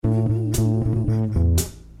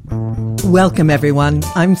Welcome, everyone.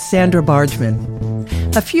 I'm Sandra Bargman.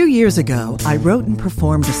 A few years ago, I wrote and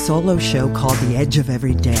performed a solo show called The Edge of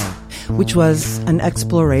Every Day, which was an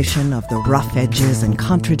exploration of the rough edges and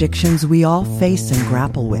contradictions we all face and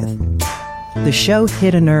grapple with. The show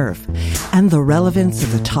hit a nerve, and the relevance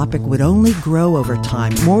of the topic would only grow over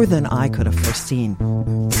time more than I could have foreseen.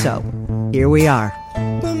 So, here we are.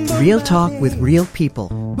 Real talk with real people,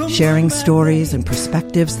 sharing stories and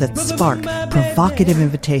perspectives that spark provocative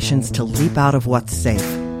invitations to leap out of what's safe,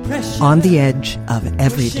 on the edge of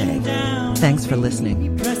every day. Thanks for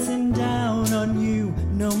listening.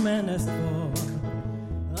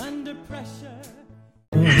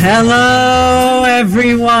 Hello,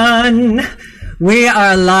 everyone. We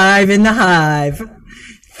are live in the hive.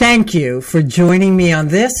 Thank you for joining me on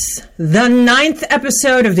this, the 9th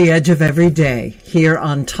episode of The Edge of Every Day, here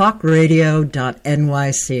on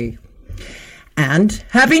talkradio.nyc. And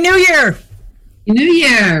Happy New Year! New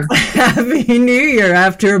Year! Happy New Year!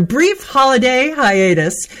 After a brief holiday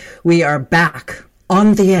hiatus, we are back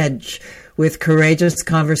on the edge with courageous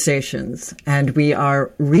conversations, and we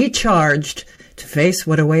are recharged to face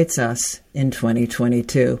what awaits us in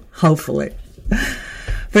 2022, hopefully.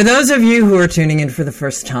 For those of you who are tuning in for the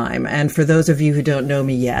first time, and for those of you who don't know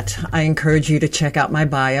me yet, I encourage you to check out my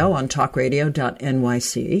bio on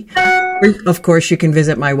talkradio.nyc. Of course, you can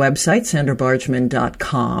visit my website,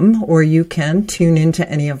 sandrabargman.com, or you can tune into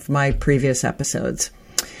any of my previous episodes.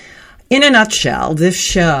 In a nutshell, this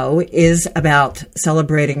show is about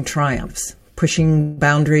celebrating triumphs, pushing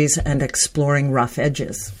boundaries, and exploring rough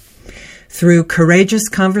edges. Through courageous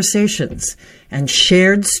conversations and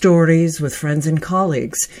shared stories with friends and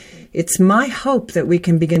colleagues, it's my hope that we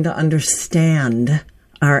can begin to understand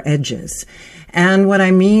our edges. And what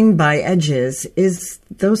I mean by edges is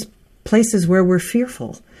those places where we're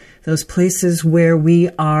fearful, those places where we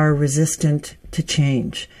are resistant to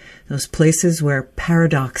change, those places where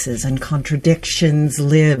paradoxes and contradictions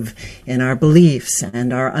live in our beliefs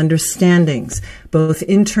and our understandings, both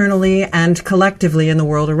internally and collectively in the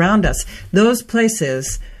world around us. Those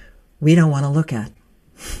places we don't want to look at.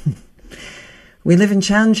 We live in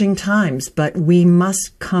challenging times, but we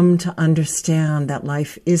must come to understand that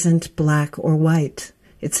life isn't black or white.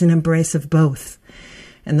 It's an embrace of both.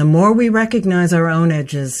 And the more we recognize our own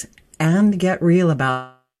edges and get real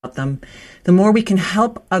about them, the more we can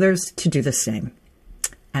help others to do the same.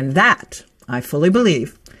 And that, I fully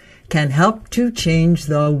believe, can help to change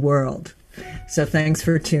the world. So thanks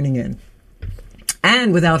for tuning in.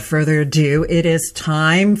 And without further ado, it is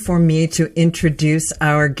time for me to introduce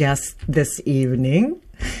our guest this evening.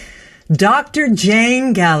 Dr.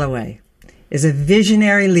 Jane Galloway is a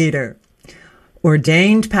visionary leader,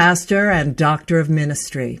 ordained pastor and doctor of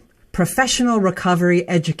ministry, professional recovery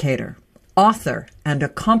educator, author, and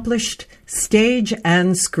accomplished stage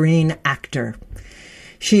and screen actor.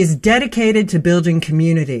 She is dedicated to building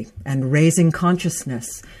community and raising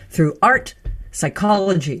consciousness through art,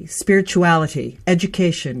 psychology, spirituality,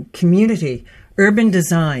 education, community, urban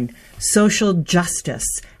design, social justice,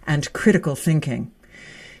 and critical thinking.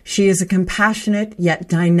 She is a compassionate yet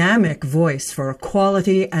dynamic voice for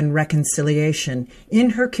equality and reconciliation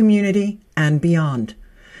in her community and beyond.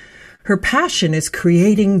 Her passion is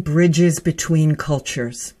creating bridges between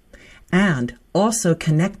cultures and also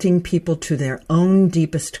connecting people to their own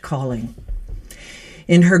deepest calling.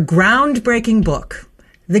 In her groundbreaking book,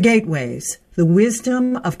 The Gateways, The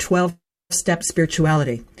Wisdom of 12-Step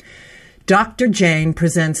Spirituality, Dr. Jane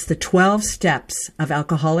presents the 12 steps of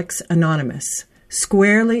Alcoholics Anonymous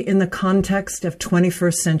squarely in the context of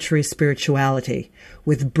 21st century spirituality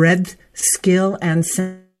with breadth, skill, and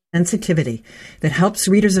sensitivity that helps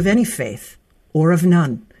readers of any faith or of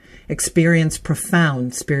none experience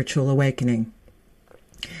profound spiritual awakening.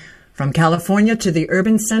 From California to the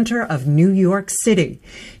urban center of New York City,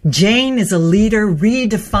 Jane is a leader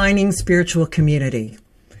redefining spiritual community.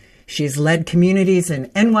 She's led communities in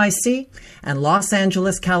NYC and Los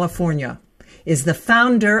Angeles, California, is the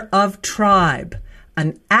founder of T.R.I.B.E,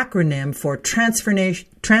 an acronym for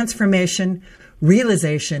transformation,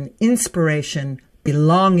 realization, inspiration,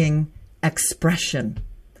 belonging, expression.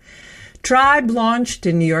 T.R.I.B.E launched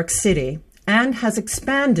in New York City and has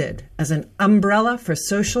expanded as an umbrella for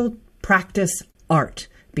social practice art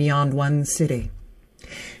beyond one city.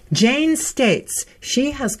 Jane states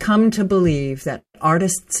she has come to believe that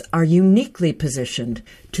artists are uniquely positioned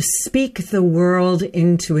to speak the world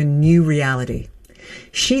into a new reality.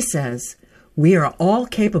 She says, we are all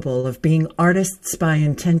capable of being artists by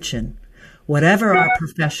intention, whatever our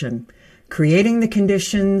profession, creating the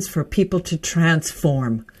conditions for people to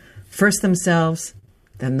transform, first themselves,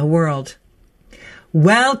 then the world.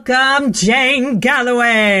 Welcome, Jane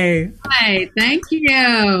Galloway. Hi, thank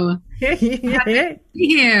you. Happy to be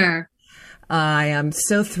here. I am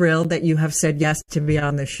so thrilled that you have said yes to be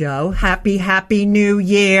on the show. Happy New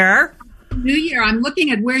Year. New Year. I'm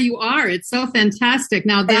looking at where you are. It's so fantastic.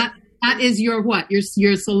 Now that is your what?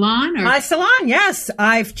 Your salon? Or? My salon, yes.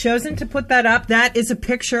 I've chosen to put that up. That is a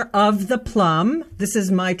picture of the plum. This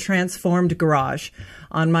is my transformed garage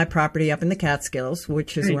on my property up in the Catskills,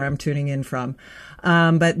 which is where I'm tuning in from.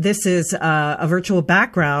 But this is a virtual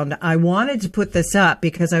background. I wanted to put this up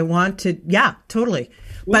because I want to, totally.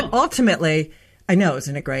 Whoa. But ultimately, I know,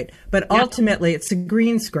 isn't it great? But ultimately, it's a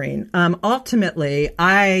green screen. Ultimately,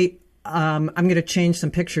 I'm going to change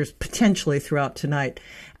some pictures potentially throughout tonight.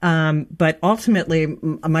 But ultimately,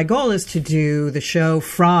 my goal is to do the show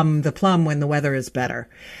from the plum when the weather is better.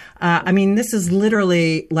 This is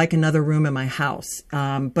literally like another room in my house.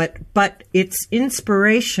 But its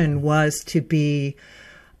inspiration was to be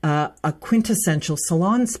a quintessential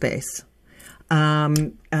salon space.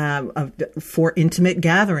 For intimate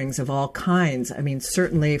gatherings of all kinds.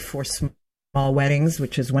 Certainly for small weddings,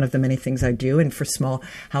 which is one of the many things I do, and for small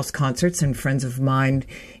house concerts and friends of mine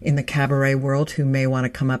in the cabaret world who may want to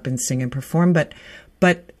come up and sing and perform, but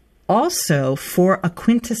also for a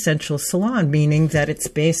quintessential salon, meaning that it's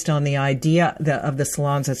based on the idea of the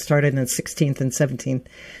salons that started in the 16th and 17th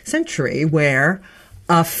century, where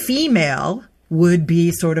a female would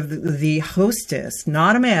be sort of the hostess,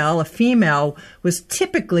 not a male. A female was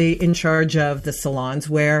typically in charge of the salons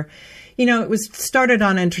where, it was started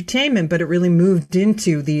on entertainment, but it really moved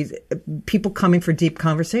into these people coming for deep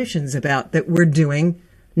conversations about that we're doing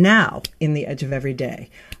now in the Edge of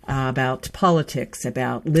Everyday, about politics,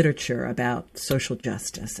 about literature, about social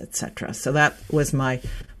justice, etc. So that was my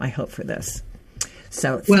hope for this.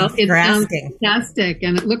 So it sounds fantastic,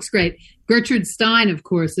 and it looks great. Gertrude Stein, of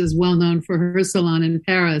course, is well known for her salon in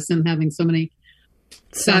Paris and having so many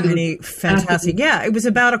fantastic. Yeah, it was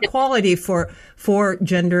about equality for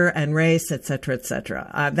gender and race, et cetera, et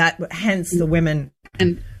cetera. Hence the women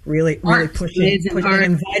and really pushing and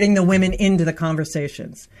inviting the women into the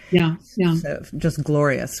conversations. Yeah. So just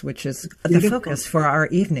glorious, which is the focus for our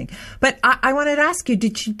evening. But I wanted to ask you,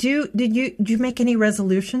 did you make any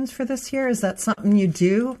resolutions for this year? Is that something you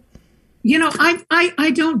do?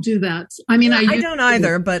 I don't do that. I don't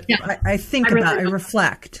either, but I think I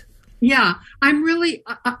reflect. Yeah,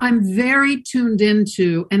 I'm very tuned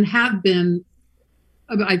into and have been,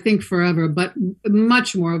 I think forever, but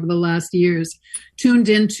much more over the last years, tuned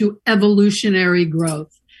into evolutionary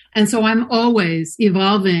growth. And so I'm always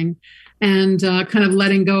evolving and kind of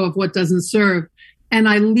letting go of what doesn't serve. And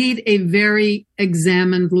I lead a very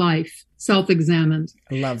examined life, self-examined.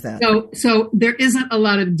 I love that. So there isn't a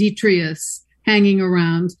lot of detritus hanging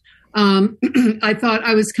around. I thought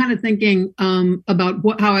I was kind of thinking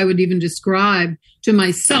about how I would even describe to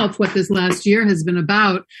myself what this last year has been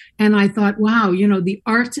about. And I thought, wow, the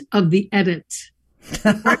art of the edit.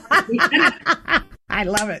 I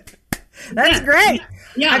love it. That's great.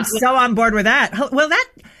 Yeah. I'm so on board with that. Well, that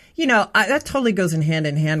totally goes in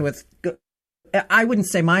hand with, I wouldn't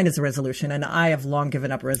say mine is a resolution, and I have long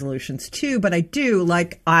given up resolutions too, but I do,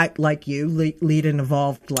 like you, lead an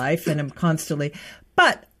evolved life, and I'm constantly,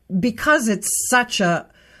 but because it's such a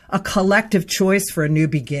collective choice for a new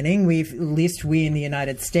beginning, at least we in the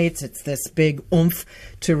United States, it's this big oomph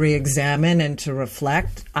to re-examine and to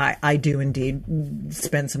reflect. I do indeed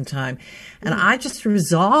spend some time. And I just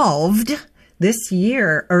resolved this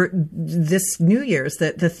year, or this New Year's,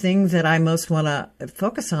 that the thing that I most want to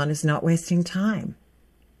focus on is not wasting time.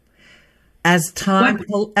 As time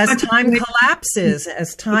collapses,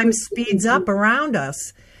 as time speeds up around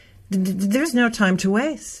us, there's no time to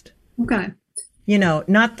waste. Okay.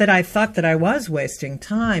 Not that I thought that I was wasting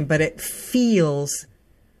time, but it feels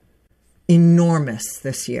enormous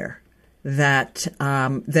this year that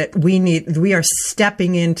we are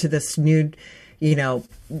stepping into this new,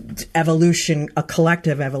 evolution, a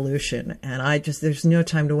collective evolution. And there's no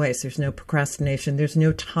time to waste. There's no procrastination. There's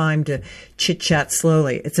no time to chit chat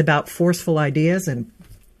slowly. It's about forceful ideas and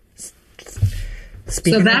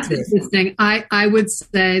so that's interesting. I would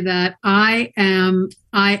say that I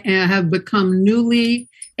have become newly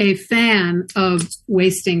a fan of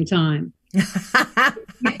wasting time.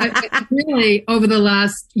 Really, over the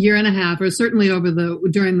last year and a half, or certainly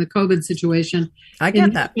during the COVID situation, I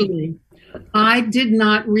get that. I did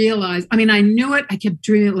not realize. I knew it. I kept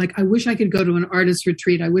dreaming. Like, I wish I could go to an artist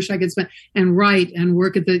retreat. I wish I could spend and write and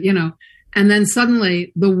work at the, And then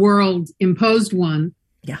suddenly, the world imposed one.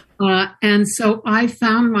 Yeah. And so I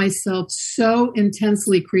found myself so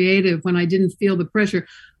intensely creative when I didn't feel the pressure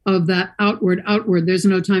of that outward. There's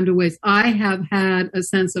no time to waste. I have had a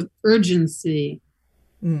sense of urgency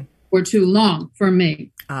or too long for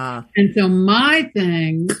me. And so my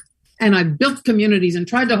thing, and I've built communities and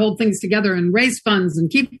tried to hold things together and raise funds and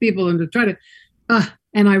keep people and to try to,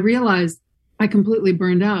 and I realized I completely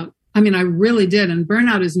burned out. I mean, I really did. And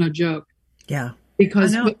burnout is no joke. Yeah.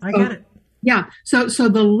 Because I get it. Yeah. So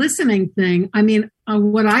the listening thing, I mean,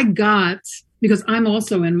 what I got, because I'm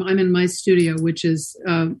in my studio, which is,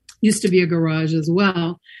 used to be a garage as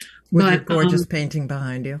well. With a gorgeous painting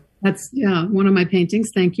behind you. That's, one of my paintings.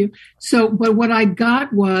 Thank you. So, but what I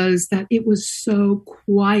got was that it was so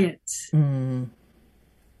quiet. Mm.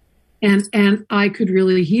 And I could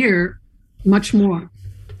really hear much more.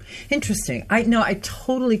 Interesting. I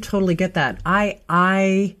totally get that.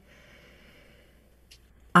 That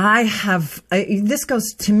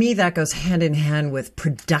goes hand in hand with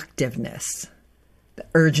productiveness, the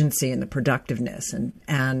urgency and the productiveness. And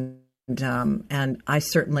I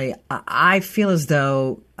certainly, I feel as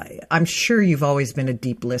though, I'm sure you've always been a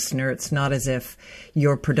deep listener. It's not as if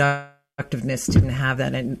your productiveness didn't have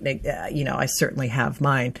that. And, I certainly have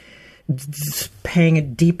mine. Just paying a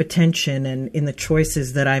deep attention and in the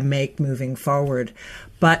choices that I make moving forward.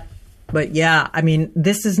 But yeah, I mean,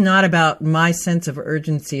 this is not about, my sense of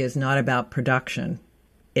urgency is not about production.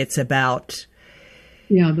 It's about,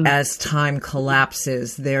 as time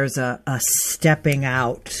collapses, there's a stepping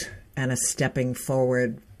out and a stepping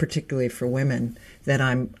forward, particularly for women, that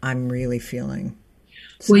I'm really feeling.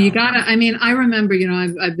 Well, you I remember,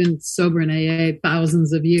 I've been sober in AA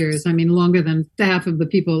thousands of years. I mean, longer than half of the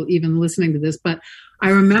people even listening to this. But I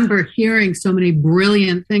remember hearing so many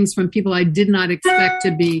brilliant things from people I did not expect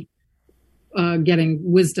to be getting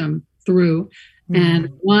wisdom through. Mm. And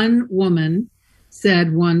one woman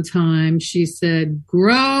said one time, she said,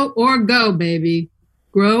 grow or go, baby,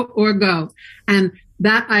 grow or go. And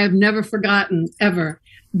that I have never forgotten ever.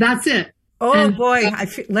 That's it. Oh, and boy, I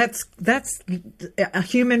feel that's a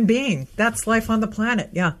human being. That's life on the planet.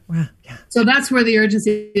 Yeah. Yeah. So that's where the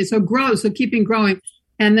urgency is. So grow, so keeping growing.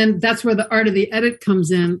 And then that's where the art of the edit comes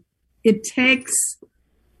in. It takes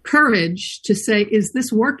courage to say, is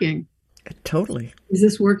this working? Totally. Is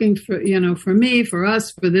this working for me, for us,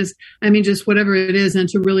 for this? I mean, just whatever it is, and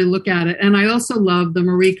to really look at it. And I also love the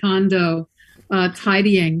Marie Kondo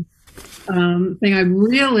tidying thing. I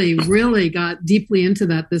really, really got deeply into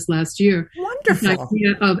that this last year. Wonderful. The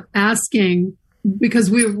idea of asking,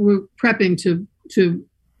 because we were prepping to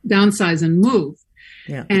downsize and move.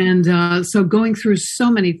 Yeah. And so going through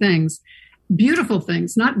so many things, beautiful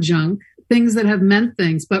things, not junk, things that have meant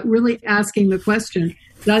things, but really asking the question,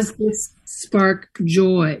 does this spark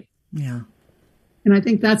joy? Yeah. And I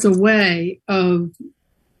think that's a way of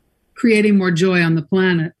creating more joy on the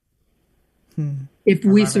planet. If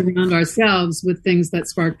we surround ourselves with things that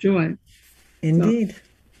spark joy. Indeed. So.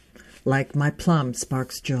 Like my plum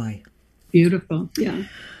sparks joy. Beautiful. Yeah.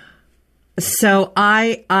 So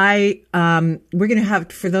we're going to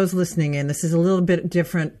have, for those listening in, this is a little bit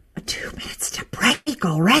different. 2 minutes to break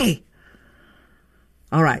already.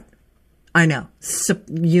 All right. I know. So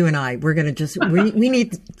you and I, we're going to we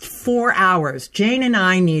need 4 hours. Jane and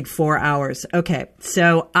I need 4 hours. Okay.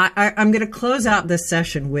 So I'm going to close out this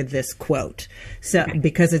session with this quote. So,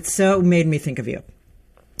 because it so made me think of you.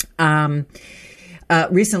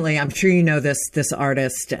 Recently, I'm sure you know this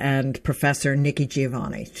artist and professor, Nikki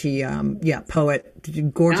Giovanni. She,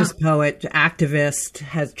 poet, gorgeous poet, activist,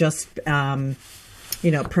 has just,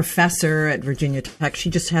 professor at Virginia Tech. She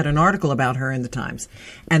just had an article about her in the Times.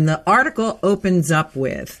 And the article opens up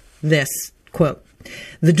with this quote.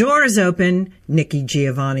 "The door is open," Nikki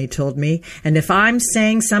Giovanni told me, "and if I'm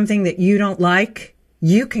saying something that you don't like,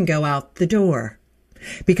 you can go out the door.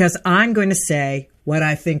 Because I'm going to say what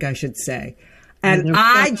I think I should say." And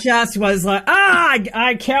I just was like,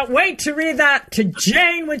 I can't wait to read that to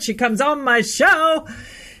Jane when she comes on my show.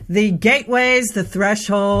 The gateways, the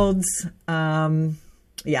thresholds,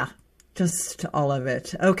 just all of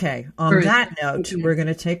it. Okay, on that note, we're going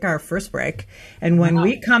to take our first break. And when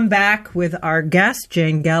we come back with our guest,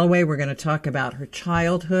 Jane Galloway, we're going to talk about her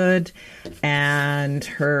childhood and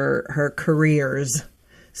her careers.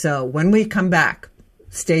 So when we come back,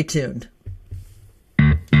 stay tuned.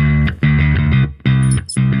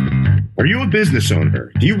 Are you a business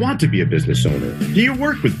owner? Do you want to be a business owner? Do you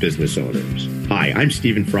work with business owners? Hi, I'm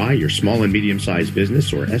Stephen Fry, your small and medium-sized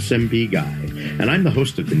business, or SMB guy, and I'm the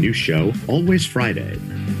host of the new show, Always Friday.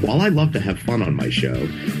 While I love to have fun on my show,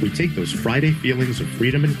 we take those Friday feelings of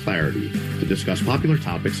freedom and clarity to discuss popular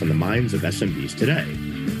topics on the minds of SMBs today.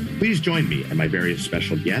 Please join me and my various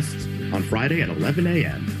special guests on Friday at 11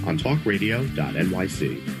 a.m. on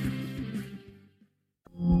talkradio.nyc.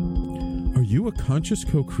 Are you a conscious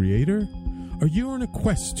co-creator? Are you on a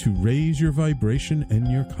quest to raise your vibration and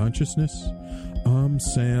your consciousness? I'm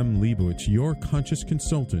Sam Leibowitz, your conscious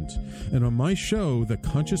consultant, and on my show, The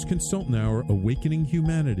Conscious Consultant Hour, Awakening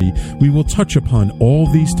Humanity, we will touch upon all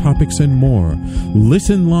these topics and more.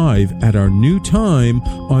 Listen live at our new time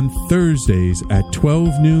on Thursdays at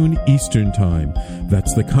 12 noon Eastern Time.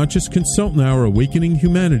 That's The Conscious Consultant Hour, Awakening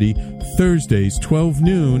Humanity, Thursdays 12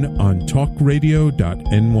 noon on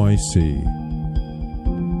talkradio.nyc.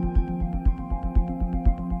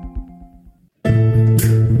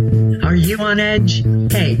 Are you on edge?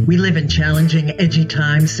 Hey, we live in challenging, edgy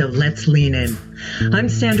times, so let's lean in. I'm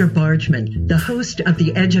Sandra Bargman, the host of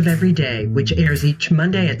The Edge of Every Day, which airs each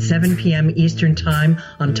Monday at 7 p.m. Eastern Time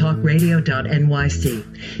on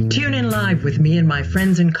talkradio.nyc. Tune in live with me and my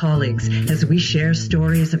friends and colleagues as we share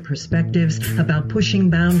stories and perspectives about pushing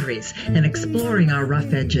boundaries and exploring our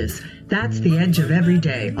rough edges. That's The Edge of Every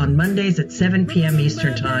Day on Mondays at 7 p.m.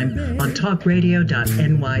 Eastern Time on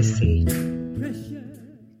talkradio.nyc.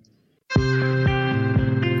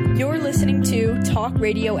 You're listening to Talk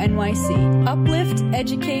Radio NYC. Uplift,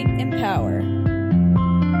 educate, empower.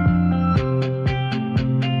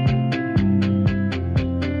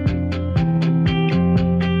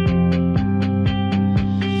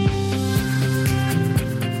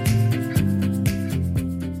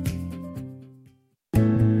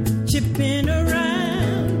 Chipping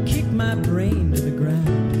around, kick my brain to the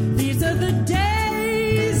ground. These are the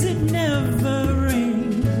days it never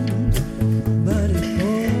rained, but it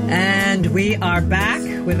And we are back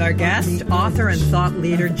with our guest, author and thought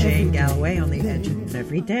leader Jane Galloway on The Edge of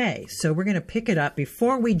Every Day. So we're going to pick it up.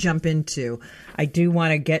 Before we jump into, I do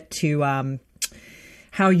want to get to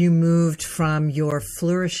how you moved from your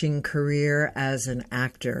flourishing career as an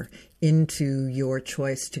actor into your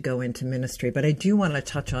choice to go into ministry. But I do want to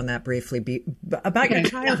touch on that briefly about your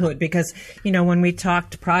childhood, because, you know, when we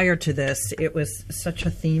talked prior to this, it was such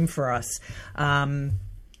a theme for us.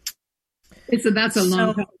 That's a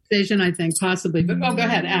long conversation, I think, possibly. But go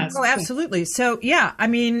ahead, ask. Oh, absolutely. So, yeah, I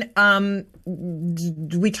mean,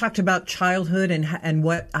 we talked about childhood and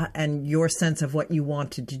what and your sense of what you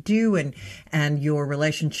wanted to do, and your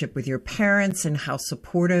relationship with your parents, and how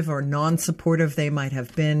supportive or non-supportive they might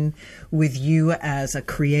have been with you as a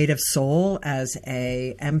creative soul, as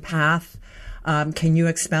a empath. Can you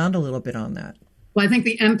expound a little bit on that? Well, I think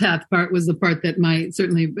the empath part was the part that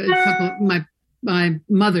my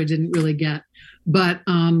mother didn't really get, but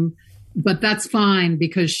that's fine,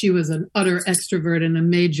 because she was an utter extrovert and a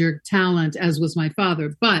major talent, as was my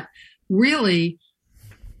father. But really,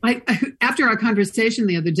 after our conversation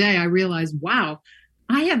the other day, I realized, wow,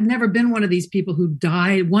 I have never been one of these people who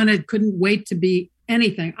couldn't wait to be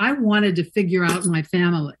anything. I wanted to figure out my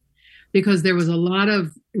family, because there was a lot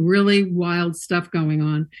of really wild stuff going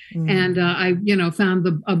on. And I found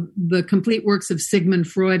the complete works of Sigmund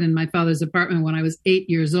Freud in my father's apartment when I was 8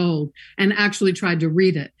 years old, and actually tried to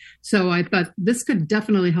read it. So I thought this could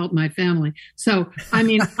definitely help my family. So, I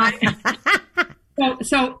mean, I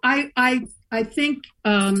think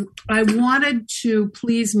I wanted to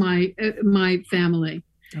please my family,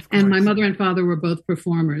 and my mother and father were both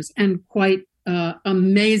performers, and quite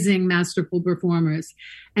amazing, masterful performers.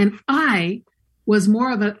 And I was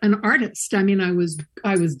more of an artist. I mean, I was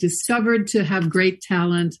discovered to have great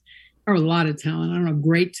talent, or a lot of talent. I don't know,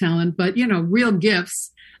 great talent, but, real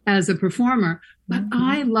gifts as a performer. But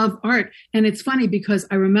I love art. And it's funny, because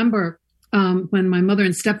I remember when my mother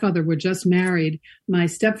and stepfather were just married, my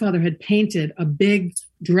stepfather had painted a big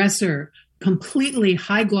dresser completely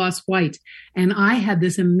high gloss white. And I had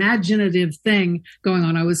this imaginative thing going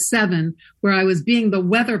on. I was 7, where I was being the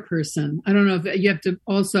weather person. I don't know if you have to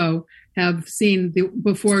also have seen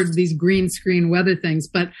before these green screen weather things,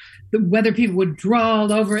 but the weather people would draw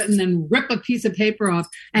all over it and then rip a piece of paper off.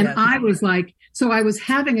 And I was like, so I was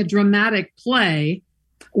having a dramatic play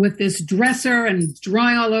with this dresser and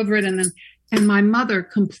drawing all over it. And my mother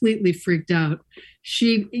completely freaked out.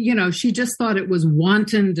 She just thought it was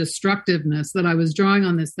wanton destructiveness that I was drawing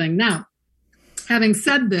on this thing. Now, having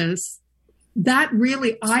said this, that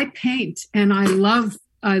really, I paint, and I love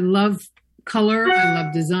color. I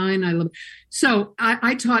love design. So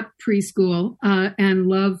I taught preschool, and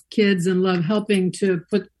love kids, and love helping to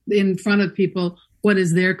put in front of people what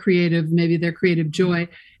is their creative joy.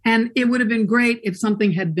 And it would have been great if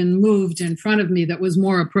something had been moved in front of me that was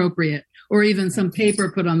more appropriate, or even some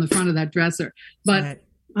paper put on the front of that dresser. But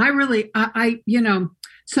I really, but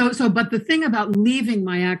the thing about leaving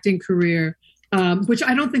my acting career which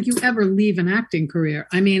I don't think you ever leave an acting career.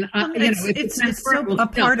 I mean, it's so a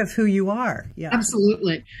part of who you are. Yeah,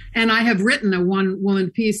 absolutely. And I have written a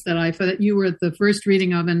one-woman piece that you were at the first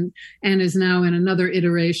reading of, and is now in another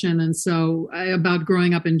iteration. And so about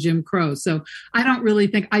growing up in Jim Crow. So I don't really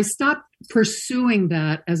think I stopped pursuing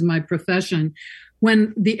that as my profession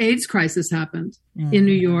when the AIDS crisis happened in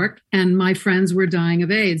New York, and my friends were dying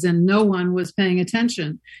of AIDS, and no one was paying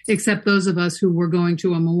attention except those of us who were going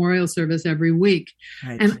to a memorial service every week.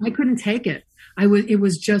 Right. And I couldn't take it. It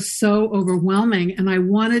was just so overwhelming, and I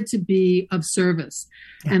wanted to be of service.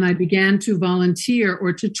 Yeah. And I began to volunteer,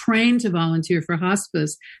 or to train to volunteer, for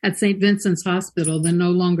hospice at St. Vincent's Hospital, the no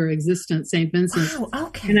longer existent St. Vincent's. Wow,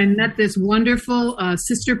 okay. And I met this wonderful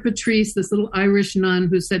Sister Patrice, this little Irish nun,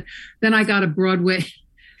 who said, then I got a Broadway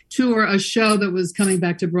tour, a show that was coming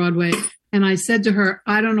back to Broadway. And I said to her,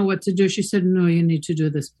 I don't know what to do. She said, no, you need to do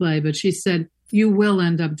this play. But she said, you will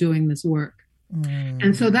end up doing this work.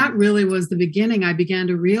 And so that really was the beginning. I began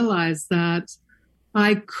to realize that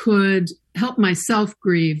I could help myself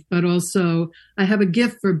grieve, but also I have a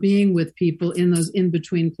gift for being with people in those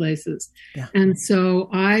in-between places. Yeah. And so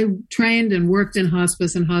I trained and worked in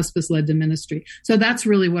hospice, and hospice led to ministry. So that's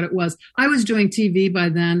really what it was. I was doing TV by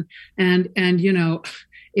then, and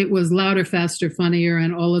it was louder, faster, funnier,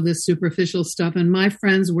 and all of this superficial stuff. And my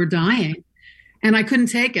friends were dying. And I couldn't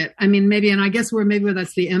take it. I mean, maybe that's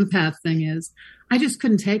the empath thing is. I just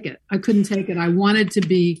couldn't take it. I couldn't take it. I wanted to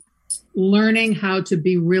be learning how to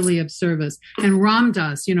be really of service. And Ram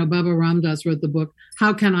Dass, Baba Ram Dass wrote the book,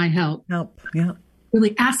 How Can I Help? Help, yeah.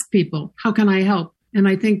 Really ask people, how can I help? And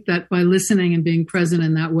I think that by listening and being present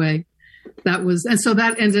in that way, so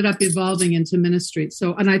that ended up evolving into ministry.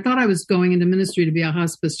 So, and I thought I was going into ministry to be a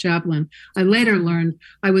hospice chaplain. I later learned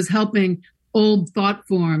I was helping old thought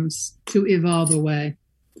forms to evolve away.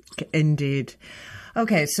 Indeed.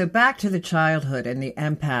 Okay, so back to the childhood and the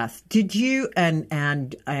empath. Did you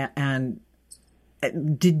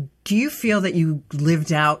do you feel that you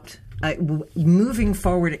lived out moving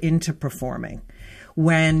forward into performing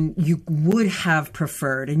when you would have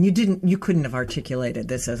preferred, and you couldn't have articulated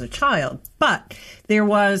this as a child, but there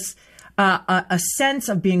was a sense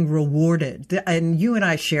of being rewarded. And you and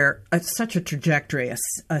I share such a trajectory,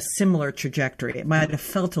 a similar trajectory. It might have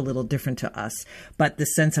felt a little different to us, but the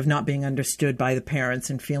sense of not being understood by the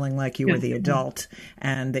parents and feeling like you were the adult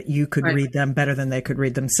and that you could read them better than they could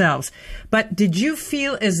read themselves. But did you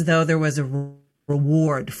feel as though there was a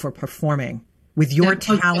reward for performing with your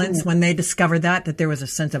talents when they discovered that there was a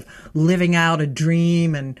sense of living out a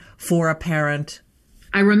dream and for a parent?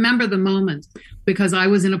 I remember the moment because I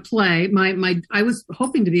was in a play. I was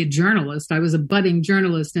hoping to be a journalist. I was a budding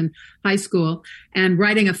journalist in high school and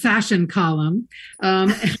writing a fashion column.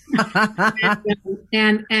 And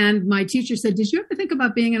my teacher said, "Did you ever think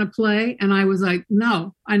about being in a play?" And I was like,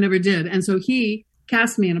 "No, I never did." And so he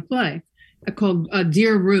cast me in a play called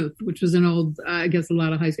Dear Ruth, which was an old, I guess a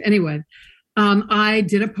lot of high school. Anyway, I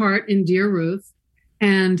did a part in Dear Ruth.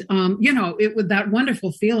 And, it was that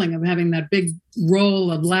wonderful feeling of having that big roll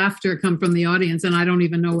of laughter come from the audience. And I don't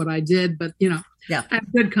even know what I did, but, I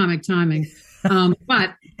have good comic timing.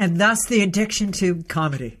 And thus the addiction to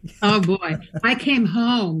comedy. Oh, boy. I came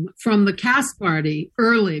home from the cast party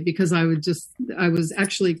early because I was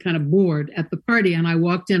actually kind of bored at the party. And I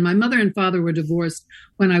walked in. My mother and father were divorced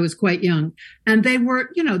when I was quite young. And they were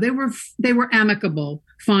amicable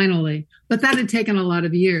finally. But that had taken a lot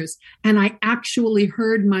of years. And I actually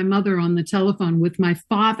heard my mother on the telephone with my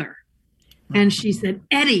father. And she said,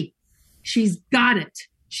 "Eddie, she's got it.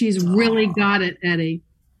 She's really got it, Eddie."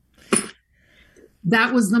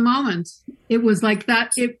 That was the moment. It was like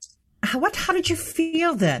that. How did you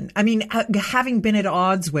feel then? I mean, having been at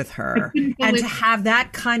odds with her and to have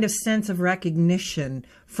that kind of sense of recognition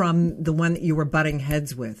from the one that you were butting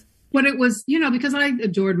heads with. But it was, because I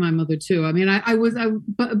adored my mother too. I mean, I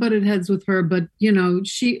butted heads with her, but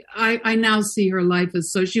I now see her life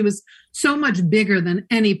as she was so much bigger than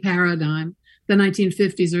any paradigm the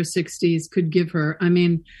 1950s or 60s could give her. I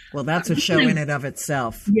mean, well, that's a show in and of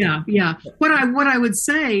itself. Yeah. What I would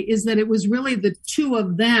say is that it was really the two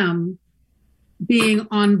of them being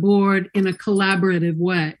on board in a collaborative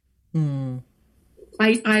way. Mm.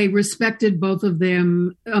 I respected both of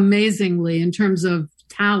them amazingly in terms of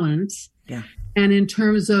talent. Yeah. And in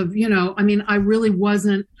terms of, I really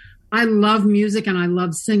I love music and I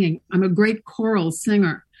love singing. I'm a great choral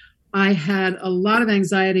singer. I had a lot of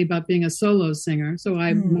anxiety about being a solo singer, so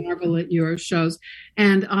I marvel at your shows.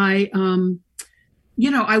 And I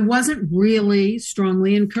wasn't really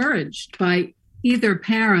strongly encouraged by either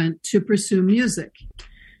parent to pursue music.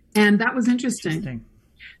 And that was interesting.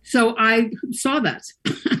 So I saw that.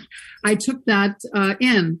 I took that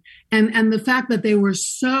in. And the fact that they were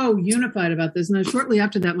so unified about this. Now, shortly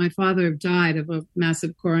after that, my father died of a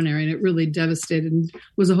massive coronary, and it really devastated and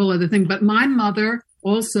was a whole other thing. But my mother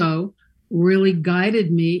also really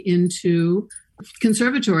guided me into a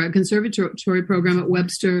conservatory program at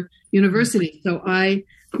Webster University. So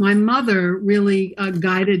my mother really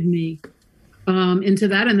guided me into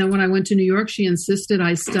that. And then when I went to New York, she insisted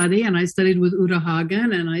I study, and I studied with Uta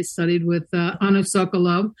Hagen, and I studied with Anna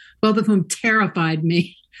Sokolov, both of whom terrified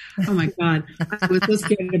me. Oh my God. I was so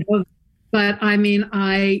scared of both. But I mean,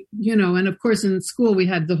 and of course in school we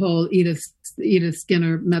had the whole Edith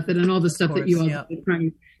Skinner method and all the stuff that you all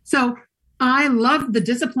did. So I loved the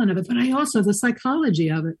discipline of it, but I also the psychology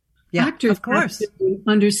of it. Yeah, Actors of course. have to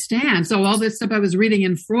understand. So all this stuff I was reading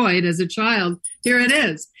in Freud as a child, here it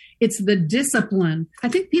is. It's the discipline. I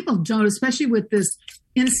think people don't, especially with this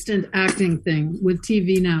instant acting thing with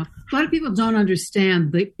TV now. A lot of people don't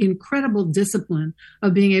understand the incredible discipline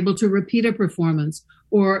of being able to repeat a performance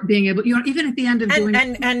or being able, even at the end of doing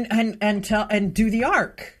and do the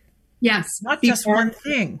arc. Yes, not just one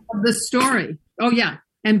thing of the story. Oh yeah,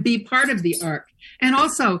 and be part of the arc. And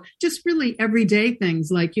also just really everyday things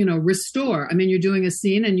like, restore. I mean, you're doing a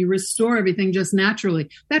scene and you restore everything just naturally.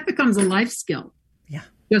 That becomes a life skill. Yeah.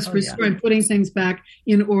 Just restoring, putting things back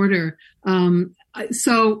in order.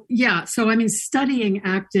 So I mean, studying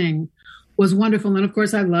acting was wonderful. And of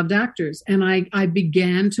course, I loved actors. And I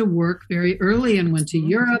began to work very early and went to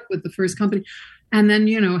Europe with the first company. And then,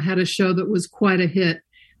 had a show that was quite a hit.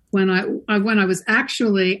 When I was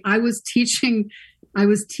teaching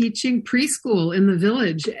preschool in the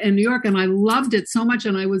Village in New York, and I loved it so much.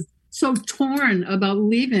 And I was so torn about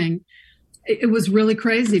leaving. It was really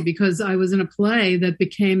crazy because I was in a play that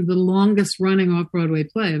became the longest running off-Broadway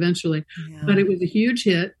play eventually. Yeah. But it was a huge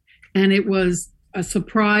hit, and it was a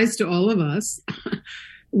surprise to all of us.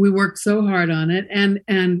 We worked so hard on it, and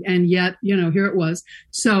yet, here it was.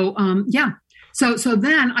 So, So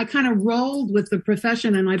then I kind of rolled with the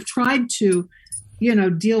profession, and I've tried to,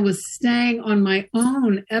 deal with staying on my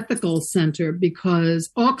own ethical center, because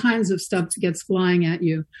all kinds of stuff gets flying at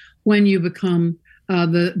you when you become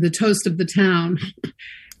the toast of the town.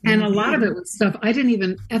 And a lot of it was stuff I didn't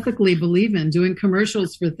even ethically believe in, doing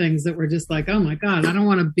commercials for things that were just like, oh my God, I don't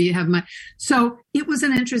want to so it was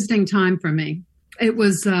an interesting time for me. It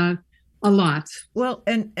was a lot. Well,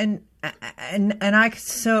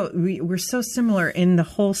 we're so similar in the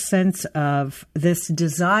whole sense of this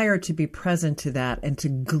desire to be present to that and to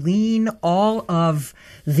glean all of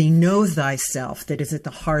the know thyself that is at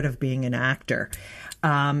the heart of being an actor.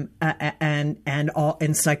 And all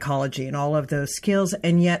in psychology and all of those skills.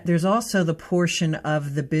 And yet there's also the portion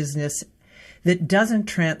of the business that doesn't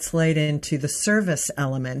translate into the service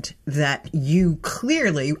element that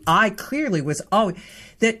I clearly was always,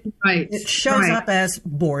 that it shows up as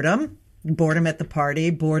boredom at the party,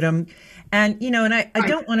 boredom. And, I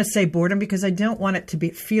don't want to say boredom because I don't want it to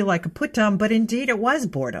feel like a put down, but indeed it was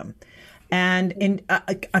boredom. And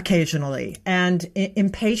occasionally, and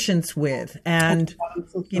impatience with, and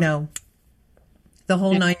the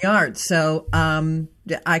whole 9 yards. So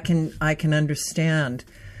I can understand,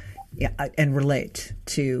 and relate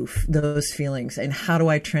to those feelings. And how do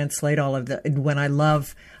I translate all of that? When I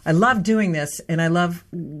love doing this, and I love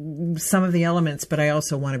some of the elements, but I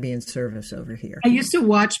also want to be in service over here. I used to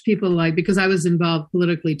watch people because I was involved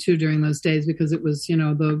politically too during those days, because it was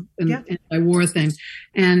the anti-war thing,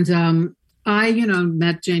 and I,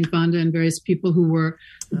 met Jane Fonda and various people who were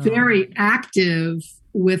very active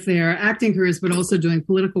with their acting careers, but also doing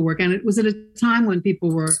political work. And it was at a time when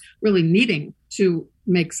people were really needing to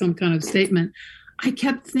make some kind of statement. I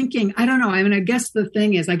kept thinking, I don't know. I mean, I guess the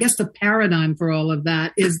thing is, the paradigm for all of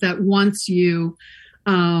that is that once you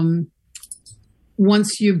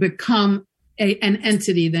become an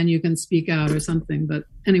entity, then you can speak out or something. But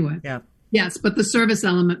anyway, yes, but the service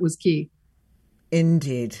element was key.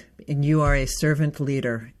 Indeed. And you are a servant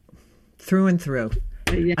leader through and through.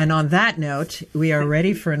 Yeah. And on that note, we are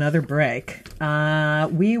ready for another break.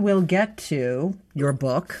 We will get to your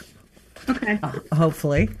book. Okay.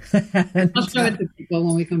 Hopefully. I'll show it to people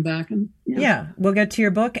when we come back. And we'll get to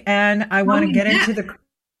your book. And I want to get into the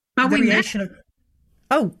creation of...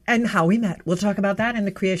 Oh, and how we met. We'll talk about that and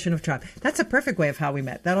the creation of Tribe. That's a perfect way of how we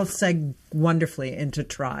met. That'll seg wonderfully into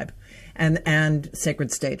Tribe and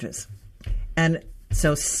Sacred Stages. And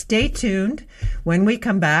so stay tuned when we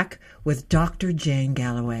come back with Dr. Jane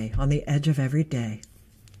Galloway on the Edge of Every Day.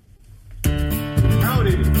 Howdy.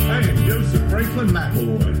 everybody. I am Joseph Franklin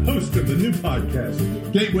McElroy, host of the new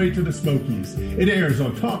podcast, Gateway to the Smokies. It airs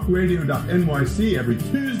on talkradio.nyc every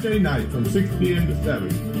Tuesday night from 6 p.m. to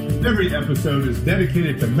 7. Every episode is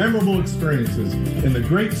dedicated to memorable experiences in the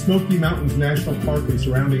Great Smoky Mountains National Park and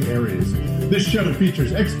surrounding areas. This show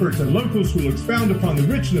features experts and locals who will expound upon the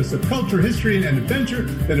richness of culture, history, and adventure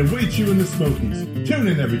that awaits you in the Smokies. Tune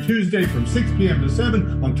in every Tuesday from 6 p.m. to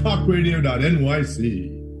 7 on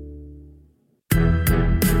talkradio.nyc.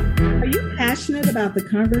 Are you passionate about the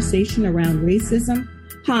conversation around racism?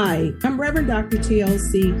 Hi, I'm Reverend Dr.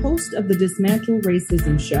 TLC, host of the Dismantle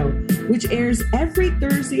Racism Show, which airs every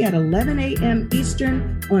Thursday at 11 a.m.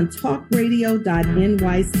 Eastern on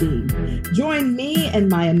talkradio.nyc. Join me and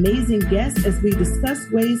my amazing guests as we discuss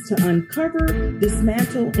ways to uncover,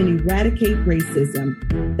 dismantle, and eradicate racism.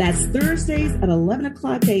 That's Thursdays at 11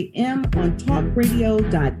 o'clock a.m. on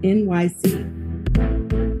talkradio.nyc.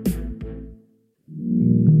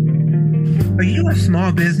 Are you a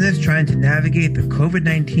small business trying to navigate the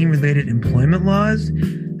COVID-19 related employment laws?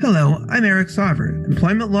 Hello, I'm Eric Sauver,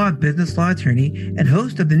 employment law business law attorney and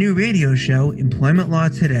host of the new radio show, Employment Law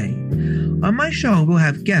Today. On my show, we'll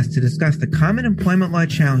have guests to discuss the common employment law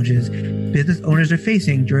challenges business owners are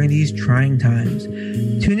facing during these trying times.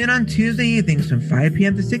 Tune in on Tuesday evenings from 5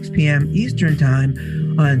 p.m. to 6 p.m. Eastern Time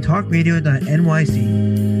on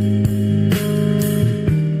talkradio.nyc.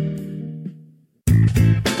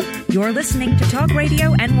 You're listening to Talk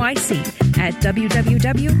Radio NYC at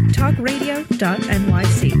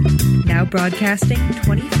www.talkradio.nyc. Now broadcasting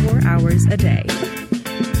 24 hours a day.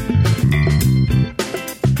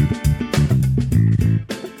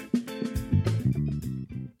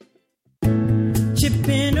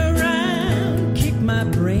 Chipping around, kick my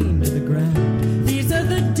brain to the ground. These are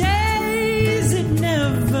the days it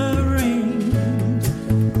never rains,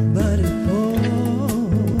 but it pours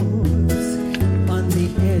on the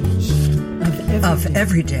edge of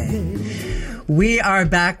every day. We are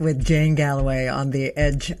back with Jane Galloway on the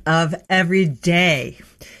edge of every day.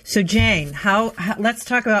 So Jane, how let's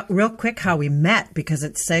talk about real quick how we met, because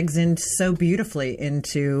it segs in so beautifully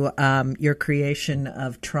into your creation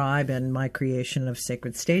of T.R.I.B.E and my creation of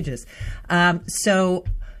Sacred Stages. So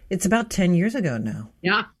it's about 10 years ago now.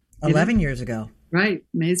 Yeah. 11 years ago. Right.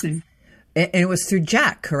 Amazing. And it was through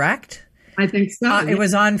Jack, correct? I think so. It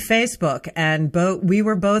was on Facebook, and we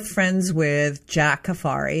were both friends with Jack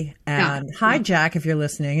Kafari. And yeah. Hi, Jack, if you're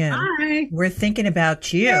listening in. Hi. We're thinking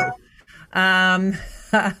about you. Yeah. And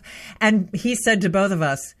he said to both of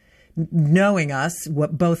us, knowing us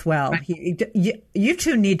both well, right. You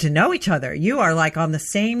two need to know each other. You are like on the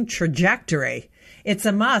same trajectory. It's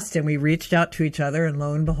a must. And we reached out to each other, and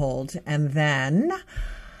lo and behold. And then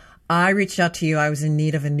I reached out to you. I was in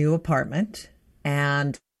need of a new apartment,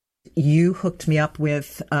 and you hooked me up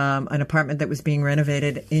with an apartment that was being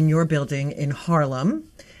renovated in your building in Harlem.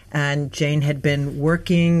 And Jane had been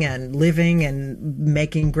working and living and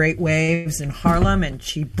making great waves in Harlem. And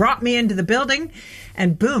she brought me into the building.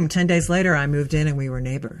 And boom, 10 days later, I moved in and we were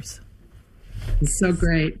neighbors. It's so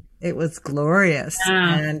great. It was glorious.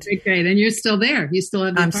 And great. And you're still there. You still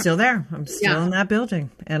have the apartment? I'm still there. I'm still in that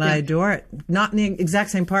building. And I adore it. Not in the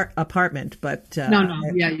exact same apartment, but... No.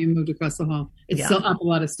 Yeah, you moved across the hall. It's still up a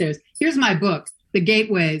lot of stairs. Here's my book, The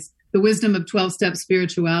Gateways, The Wisdom of 12-Step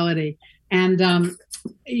Spirituality. And,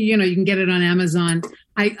 you can get it on Amazon.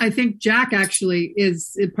 I think Jack actually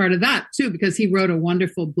is part of that, too, because he wrote a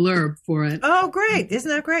wonderful blurb for it. Oh, great. Isn't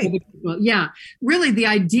that great? Yeah. Really, the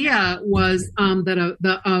idea was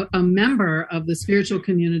that a member of the spiritual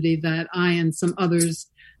community that I and some others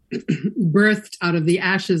birthed out of the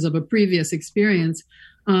ashes of a previous experience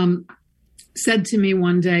said to me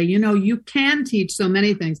one day, you can teach so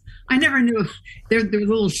many things. I never knew there's a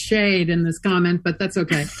little shade in this comment, but that's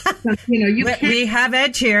okay. We have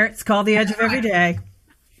edge here. It's called the edge of every day.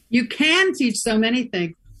 You can teach so many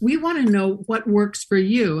things. We want to know what works for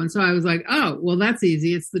you. And so I was like, oh, well, that's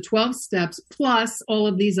easy. It's the 12 steps plus all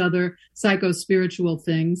of these other psycho-spiritual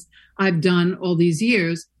things I've done all these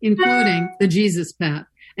years, including the Jesus path.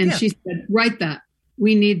 And she said, write that.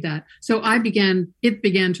 We need that. So it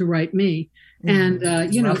began to write me. And, I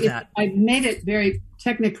made it very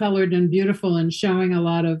technicolored and beautiful and showing a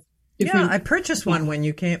lot of different. Yeah, I purchased one when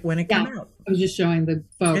it came out. I was just showing the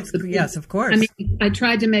folks. Yes, of course. I mean, I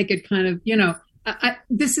tried to make it kind of,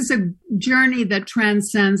 this is a journey that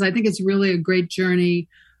transcends. I think it's really a great journey,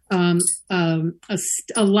 a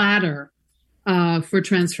ladder for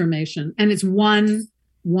transformation. And it's one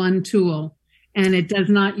tool. And it does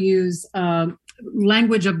not use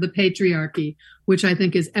language of the patriarchy, which I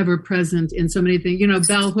think is ever present in so many things.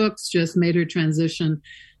 Bell Hooks just made her transition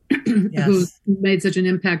who made such an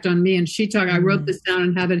impact on me. And she talked, I wrote this down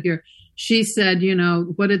and have it here. She said,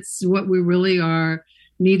 what we really are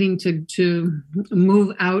needing to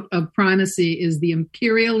move out of primacy is the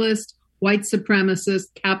imperialist, white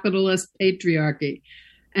supremacist, capitalist patriarchy.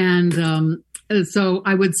 And so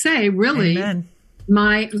I would say, really, Amen.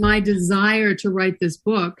 My desire to write this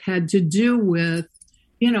book had to do with,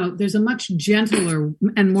 there's a much gentler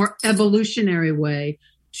and more evolutionary way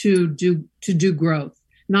to do growth,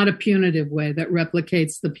 not a punitive way that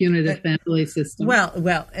replicates the punitive family system.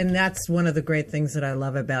 Well, and that's one of the great things that I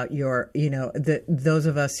love about those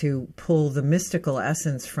of us who pull the mystical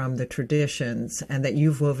essence from the traditions, and that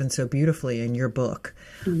you've woven so beautifully in your book,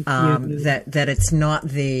 that it's not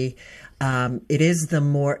the, it is the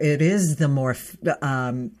more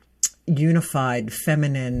unified,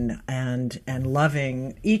 feminine, and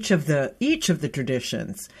loving each of the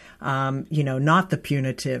traditions. Not the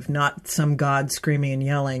punitive, not some God screaming and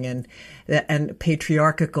yelling, and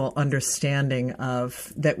patriarchal understanding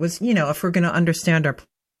of that was, if we're going to understand our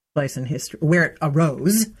place in history, where it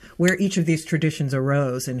arose, where each of these traditions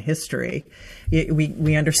arose in history,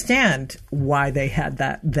 we understand why they had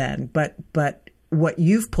that then, but what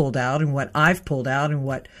you've pulled out and what I've pulled out and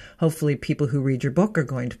what hopefully people who read your book are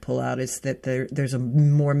going to pull out is that there's a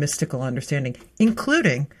more mystical understanding,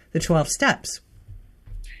 including the 12 steps.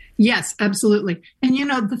 Yes, absolutely. And,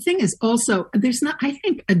 the thing is also,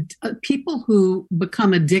 people who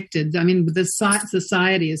become addicted, the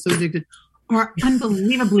society is so addicted, are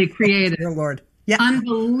unbelievably creative. Dear Lord. Yeah.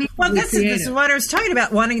 Unbelievably Well, this creative. is what I was talking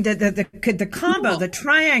about, wanting the combo, the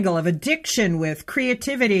triangle of addiction with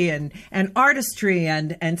creativity and artistry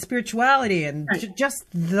and spirituality and just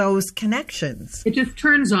those connections. It just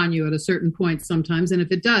turns on you at a certain point sometimes. And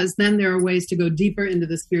if it does, then there are ways to go deeper into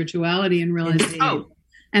the spirituality and realize,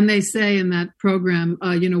 and they say in that program,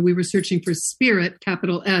 we were searching for spirit,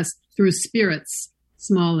 capital S, through spirits,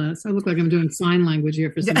 small s. I look like I'm doing sign language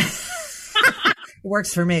here for some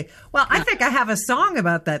Works for me. Well, I think I have a song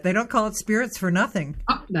about that. They don't call it spirits for nothing.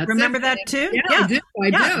 Oh, Remember that too? Yeah,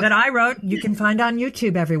 I do. That I wrote. You can find on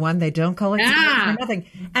YouTube, everyone. They don't call it spirits for nothing.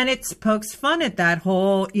 And it pokes fun at that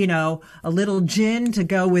whole, a little gin to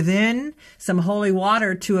go within, some holy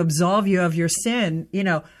water to absolve you of your sin.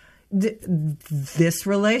 This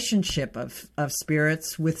relationship of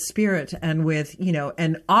spirits with spirit and with,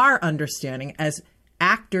 and our understanding as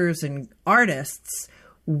actors and artists,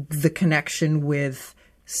 the connection with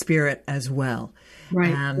spirit as well.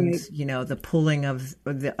 Right. And, the pulling of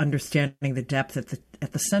the understanding the depth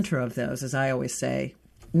at the center of those, as I always say,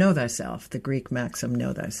 know thyself, the Greek maxim,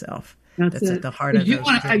 know thyself. That's at the heart of those.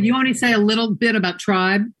 You want to say a little bit about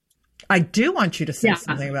Tribe? I do want you to say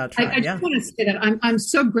something about Tribe. I just want to say that I'm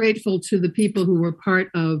so grateful to the people who were part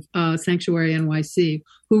of Sanctuary NYC,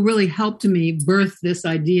 who really helped me birth this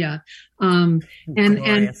idea. And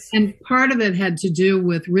part of it had to do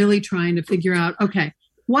with really trying to figure out, okay,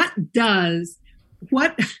 what does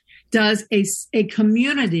a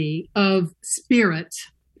community of spirit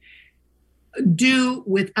do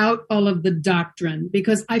without all of the doctrine?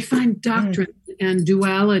 Because I find doctrine and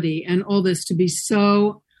duality and all this to be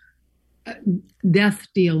so death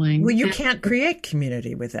dealing. Well, you can't create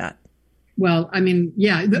community with that. Well,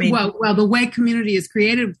 the way community is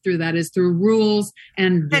created through that is through rules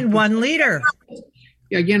and one leader.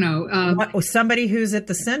 Somebody who's at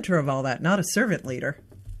the center of all that, not a servant leader.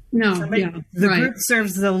 No, the group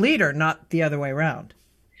serves the leader, not the other way around.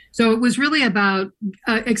 So it was really about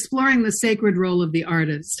exploring the sacred role of the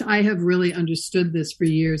artist. I have really understood this for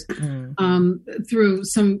years through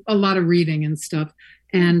a lot of reading and stuff.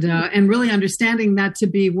 And really understanding that to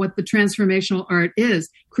be what the transformational art is,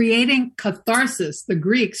 creating catharsis. The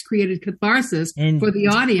Greeks created catharsis for the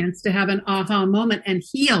audience to have an aha moment and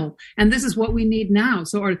heal. And this is what we need now.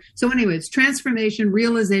 So anyways, transformation,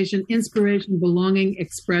 realization, inspiration, belonging,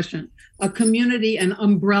 expression, a community, an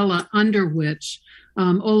umbrella under which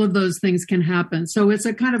all of those things can happen. So it's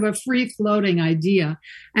a kind of a free floating idea.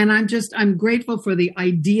 And I'm grateful for the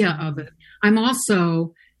idea of it. I'm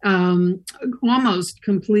also almost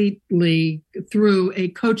completely through a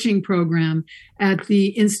coaching program at the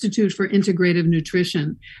Institute for Integrative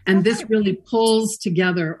Nutrition. And this really pulls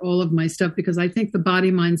together all of my stuff because I think the body,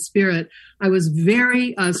 mind, spirit, I was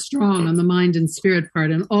very strong on the mind and spirit part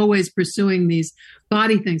and always pursuing these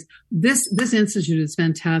body things. This institute is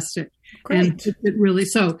fantastic. Great. And it really,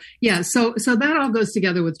 so that all goes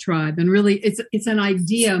together with Tribe. And really it's an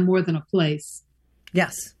idea more than a place.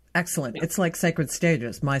 Yes. Excellent. It's like Sacred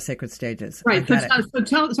Stages, my Sacred Stages. Right. So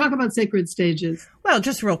talk about Sacred Stages. Well,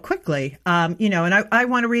 just real quickly, and I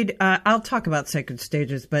want to read, I'll talk about Sacred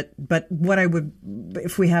Stages, but what I would,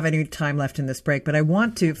 if we have any time left in this break, but I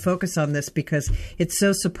want to focus on this because it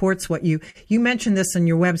so supports what you mentioned this on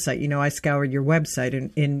your website. I scoured your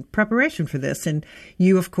website in preparation for this. And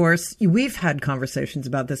you, of course, we've had conversations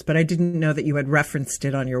about this, but I didn't know that you had referenced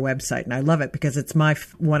it on your website. And I love it because it's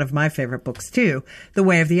one of my favorite books too, The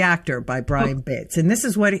Way of the Actor by Brian Bates. And this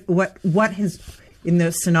is what his, in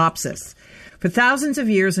the synopsis. For thousands of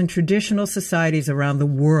years in traditional societies around the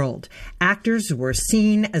world, actors were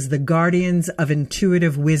seen as the guardians of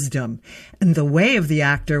intuitive wisdom, and the way of the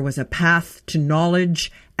actor was a path to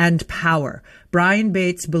knowledge and power. Brian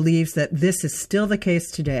Bates believes that this is still the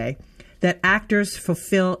case today, that actors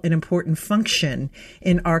fulfill an important function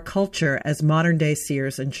in our culture as modern-day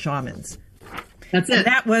seers and shamans. That's it. And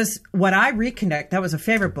that was what I Reconnect. That was a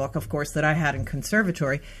favorite book, of course, that I had in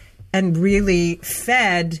conservatory, and really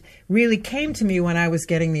came to me when I was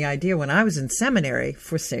getting the idea when I was in seminary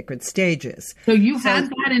for Sacred Stages. So you had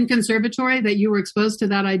that in conservatory, that you were exposed to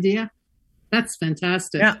that idea? That's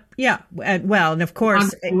fantastic. Yeah. And of course,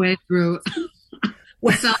 on the way through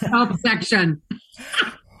the self-help section.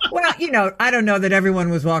 Well, I don't know that everyone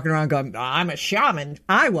was walking around going, I'm a shaman.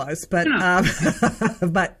 I was, but we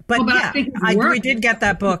did get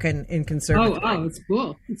that book in conservatory. Oh, it's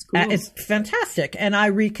cool. It's cool. It's fantastic. And I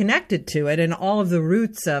reconnected to it and all of the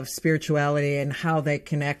roots of spirituality and how they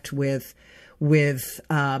connect with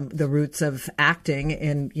the roots of acting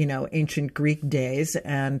in, ancient Greek days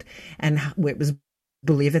and it was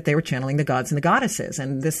believed that they were channeling the gods and the goddesses.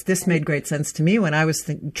 And this made great sense to me when I was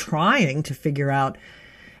trying to figure out,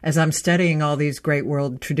 as I'm studying all these great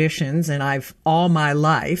world traditions, and I've all my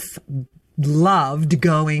life loved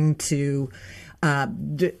going to,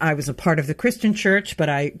 I was a part of the Christian church, but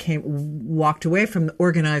I walked away from the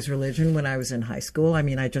organized religion when I was in high school. I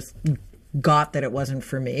mean, I just got that it wasn't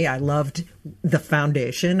for me. I loved the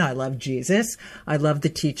foundation. I loved Jesus. I loved the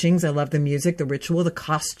teachings. I loved the music, the ritual, the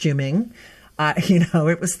costuming.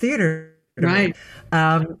 It was theater. Right.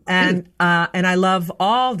 And I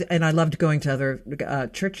loved going to other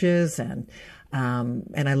churches and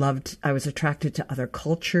I was attracted to other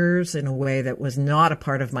cultures in a way that was not a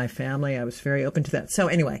part of my family. I was very open to that. So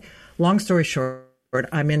anyway, long story short,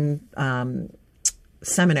 I'm in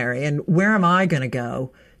seminary, and where am I going to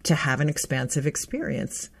go to have an expansive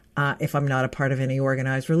experience if I'm not a part of any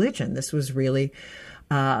organized religion? This was really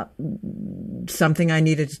something I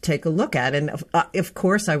needed to take a look at. And of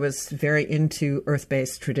course, I was very into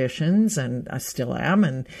earth-based traditions, and I still am.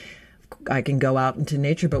 And I can go out into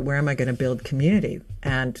nature, but where am I going to build community?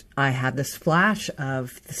 And I had this flash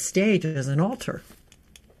of the stage as an altar.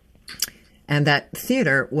 And that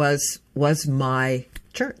theater was my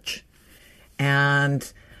church.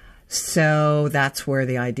 And so that's where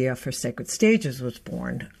the idea for Sacred Stages was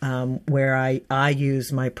born, where I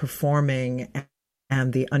use my performing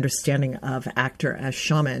and the understanding of actor as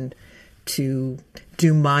shaman to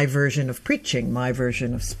do my version of preaching, my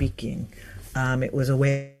version of speaking. It was a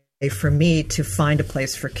way for me to find a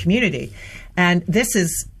place for community. And this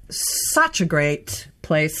is such a great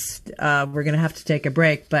place. We're going to have to take a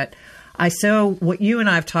break, but what you and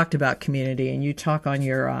I have talked about community, and you talk on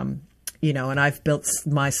your, and I've built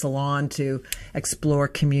my salon to explore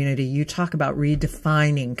community. You talk about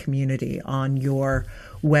redefining community on your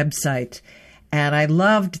website. And I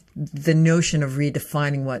loved the notion of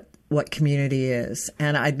redefining what community is.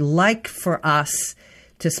 And I'd like for us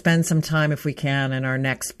to spend some time, if we can, in our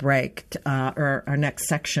next break, or our next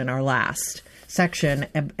section, our last section.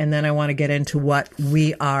 And then I want to get into what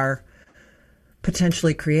we are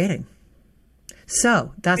potentially creating.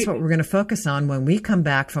 So that's what we're going to focus on when we come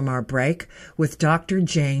back from our break with Dr.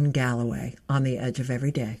 Jane Galloway on The Edge of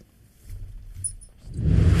Every Day.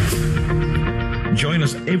 Join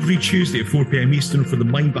us every Tuesday at 4 p.m. Eastern for The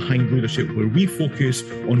Mind Behind Leadership, where we focus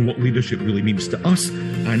on what leadership really means to us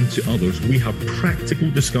and to others. We have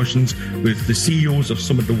practical discussions with the CEOs of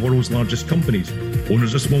some of the world's largest companies,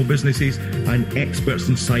 owners of small businesses, and experts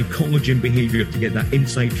in psychology and behavior to get that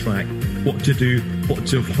inside track, what to do, what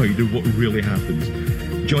to avoid, and what really happens.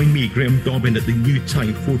 Join me, Graham Dobbin, at the new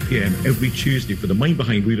time, 4 p.m. every Tuesday for The Mind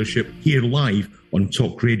Behind Leadership, here live on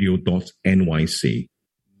talkradio.nyc.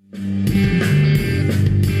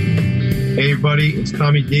 Hey everybody, it's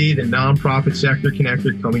Tommy D, the nonprofit sector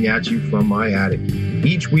connector, coming at you from my attic.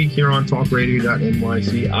 Each week here on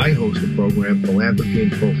talkradio.nyc, I host the program Philanthropy in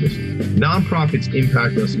Focus. Nonprofits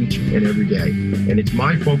impact us each and every day, and it's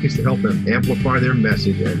my focus to help them amplify their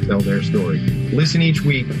message and tell their story. Listen each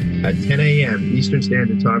week at 10 a.m. Eastern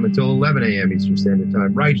Standard Time until 11 a.m. Eastern Standard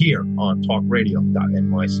Time right here on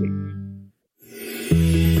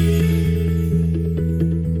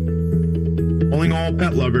talkradio.nyc. Calling all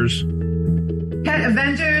pet lovers. Pet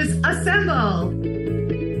Avengers, assemble!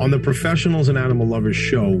 On the Professionals and Animal Lovers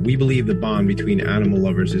show, we believe the bond between animal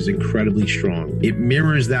lovers is incredibly strong. It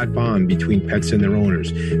mirrors that bond between pets and their owners.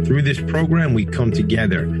 Through this program, we come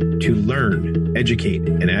together to learn, educate,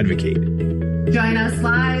 and advocate. Join us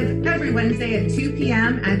live every Wednesday at 2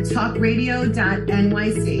 p.m. at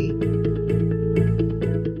talkradio.nyc.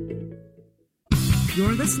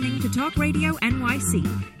 You're listening to Talk Radio NYC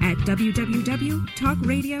at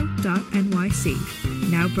www.talkradio.nyc.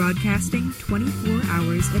 Now broadcasting 24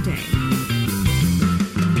 hours a day.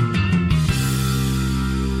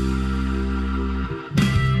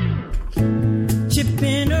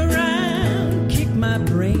 Chipping around, kick my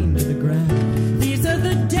brain to the ground. These are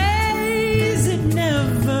the days it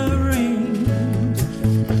never rained,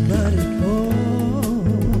 but it pours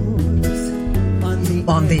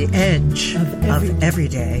on the edge of every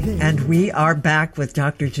day. And we are back with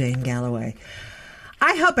Dr. Jane Galloway.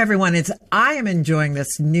 I hope everyone I am enjoying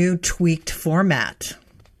this new tweaked format.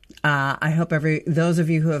 I hope those of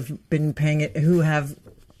you who have been who have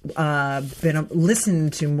been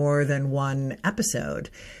listened to more than one episode,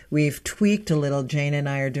 we've tweaked a little. Jane and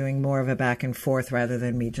I are doing more of a back and forth rather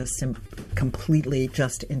than me just completely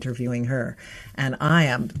just interviewing her. And I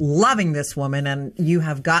am loving this woman, and you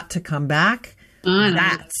have got to come back.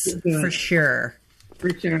 That's for sure. For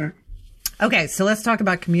sure. Okay, so let's talk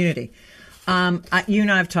about community. You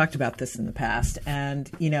and I have talked about this in the past, and,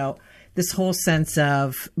 this whole sense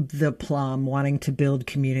of the plum wanting to build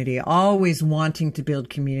community, always wanting to build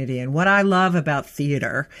community. And what I love about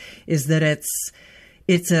theater is that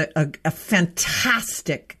it's a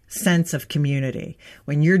fantastic sense of community.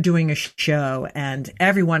 When you're doing a show and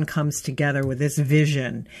everyone comes together with this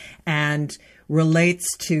vision and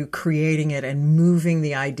relates to creating it and moving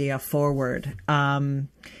the idea forward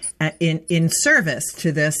in service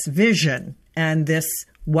to this vision and this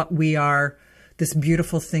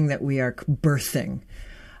beautiful thing that we are birthing.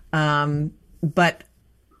 And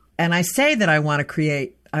I say that I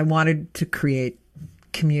wanted to create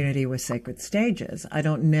community with Sacred Stages. I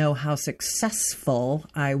don't know how successful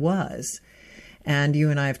I was. And you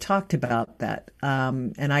and I have talked about that.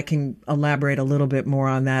 And I can elaborate a little bit more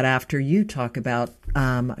on that after you talk about,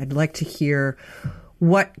 I'd like to hear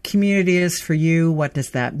what community is for you. What does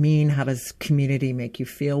that mean? How does community make you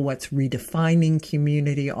feel? What's redefining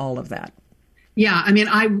community? All of that. Yeah, I mean,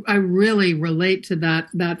 I really relate to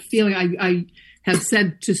that feeling. I have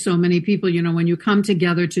said to so many people, when you come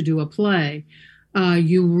together to do a play,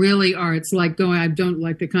 you really are. It's like I don't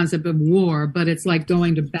like the concept of war, but it's like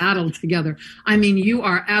going to battle together. I mean, you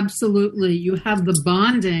are you have the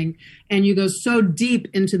bonding and you go so deep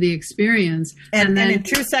into the experience. And then in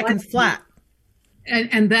 2 seconds flat.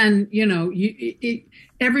 And then,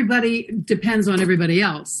 everybody depends on everybody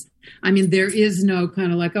else. I mean, there is no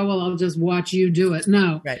kind of like, oh, well, I'll just watch you do it.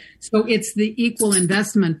 No. Right. So it's the equal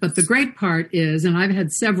investment. But the great part is, and I've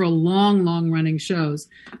had several long running shows,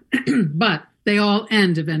 but they all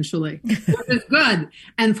end eventually, which is good.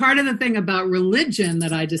 And part of the thing about religion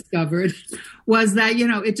that I discovered was that,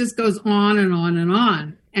 it just goes on and on and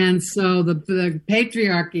on. And so the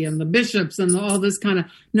patriarchy and the bishops and all this kind of,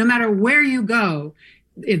 no matter where you go,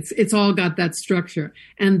 it's all got that structure.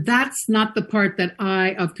 And that's not the part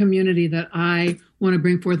of community that I want to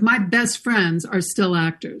bring forth. My best friends are still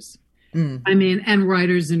actors. I mean, and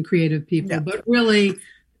writers and creative people, but really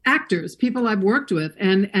actors, people I've worked with.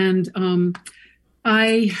 And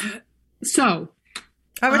I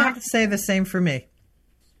would have to say the same for me.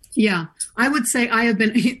 Yeah, I would say I have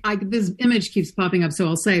been, this image keeps popping up, so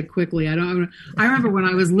I'll say it quickly. I remember when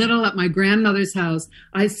I was little at my grandmother's house,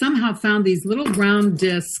 I somehow found these little round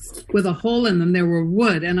discs with a hole in them. They were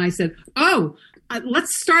wood. And I said,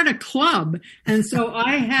 let's start a club. And so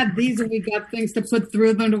I had these, and we got things to put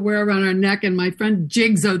through them to wear around our neck. And my friend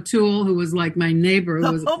Jiggs O'Toole, who was like my neighbor.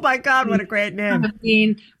 Oh my God, what a great name.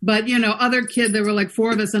 But, other kid, there were like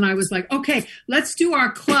 4 of us. And I was like, okay, let's do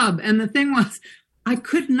our club. And the thing was, I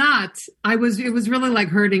could not. It was really like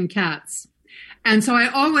herding cats. And so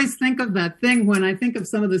I always think of that thing when I think of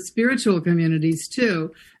some of the spiritual communities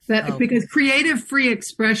too, because creative free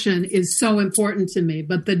expression is so important to me,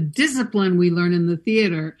 but the discipline we learn in the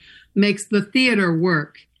theater makes the theater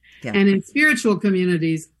work. Yeah. And in spiritual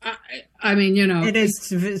communities, I mean, it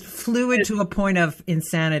is fluid to a point of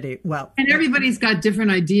insanity. Well, and everybody's got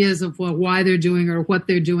different ideas of why they're doing or what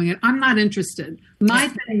they're doing it. I'm not interested. My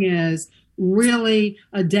thing is really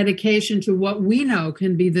a dedication to what we know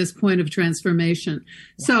can be this point of transformation.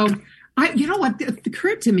 So you know what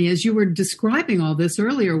occurred to me as you were describing all this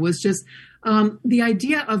earlier was just the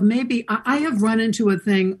idea of maybe I have run into a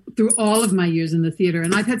thing through all of my years in the theater,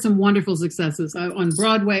 and I've had some wonderful successes on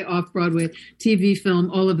Broadway, off Broadway, TV, film,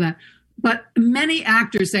 all of that. But many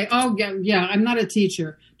actors say, oh, yeah, I'm not a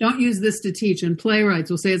teacher. Don't use this to teach. And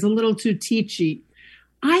playwrights will say it's a little too teachy.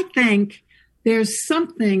 I think there's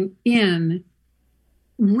something in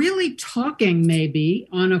really talking maybe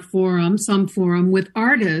on a forum, some forum with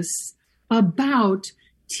artists about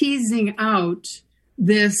teasing out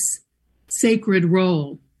this sacred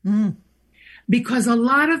role. Because a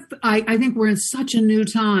lot of, I think we're in such a new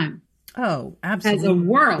time. Oh, absolutely. As a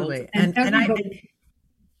world.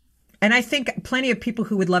 And I think plenty of people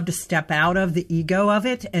who would love to step out of the ego of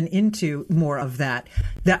it and into more of that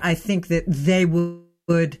I think that they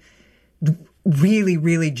would really,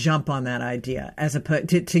 really jump on that idea as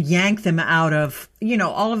opposed to yank them out of,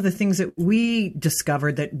 all of the things that we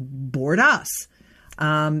discovered that bored us,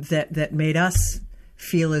 that made us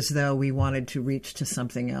feel as though we wanted to reach to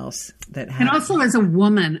something else that happened. And also as a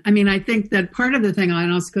woman, I mean, I think that part of the thing,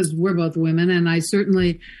 and also because we're both women, and I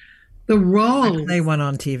certainly, the role. I play one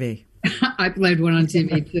on TV. I played one on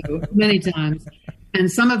TV too, many times.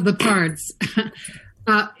 And some of the parts,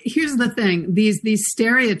 here's the thing, these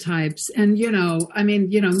stereotypes, and,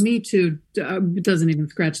 Me Too doesn't even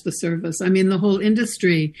scratch the surface. I mean, the whole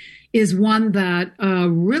industry is one that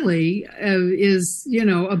really is,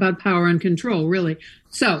 about power and control, really.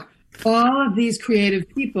 So all of these creative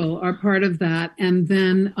people are part of that. And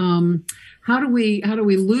then how do we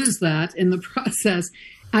lose that in the process?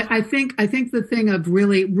 I think the thing of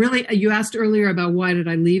really, you asked earlier about why did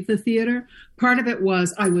I leave the theater? Part of it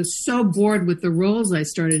was I was so bored with the roles I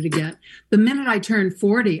started to get. The minute I turned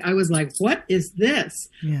 40, I was like, what is this?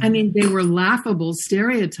 Yeah. I mean, they were laughable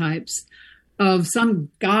stereotypes of some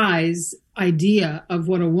guy's idea of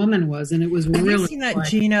what a woman was. And it was really. Have you seen that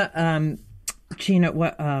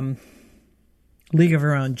Gina, League of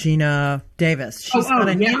Her Own, Gina Davis? She's got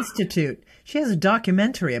an institute. She has a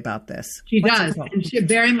documentary about this. She does, and she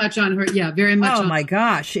very much on her. Yeah, very much. Oh my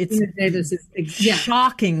gosh, it's Davis is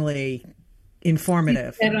shockingly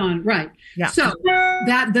informative. Head on, right? Yeah. So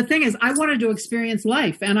that the thing is, I wanted to experience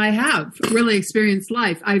life, and I have really experienced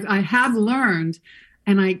life. I have learned,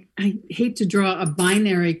 and I hate to draw a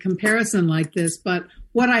binary comparison like this, but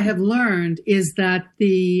what I have learned is that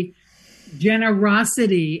the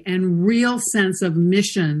generosity and real sense of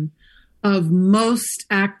mission of most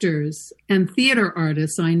actors and theater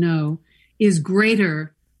artists I know is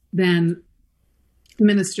greater than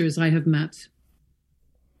ministers I have met.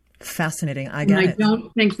 Fascinating. I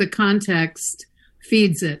don't think the context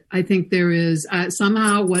feeds it. I think there is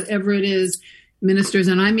somehow, whatever it is, ministers,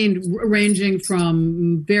 and I mean ranging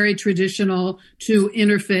from very traditional to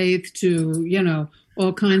interfaith to,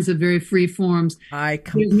 all kinds of very free forms. I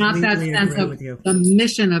completely not that sense agree of with you. The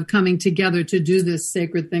mission of coming together to do this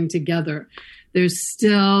sacred thing together. There's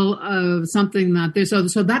still something that there's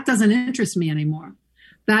so that doesn't interest me anymore.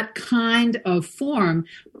 That kind of form.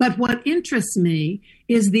 But what interests me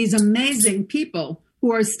is these amazing people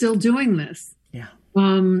who are still doing this. Yeah.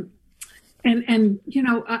 I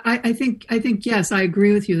think yes, I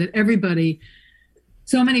agree with you that everybody,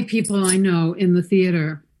 so many people I know in the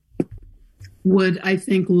theater would, I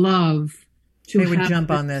think, love to they would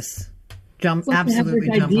jump on this. Absolutely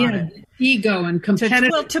jump on it. Ego and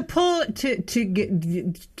competitive. To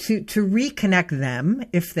reconnect them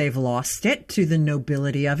if they've lost it to the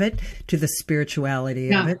nobility of it, to the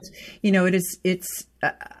spirituality of it.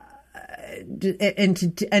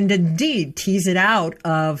 And indeed tease it out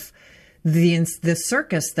of the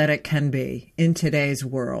circus that it can be in today's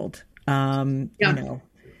world. Anyway.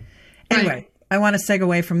 Right. I want to segue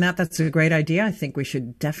away from that. That's a great idea. I think we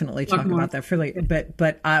should definitely talk about that fully. But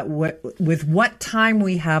with what time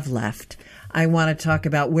we have left, I want to talk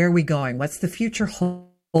about where are we going? What's the future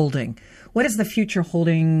holding? What is the future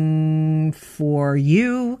holding for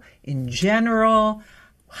you in general?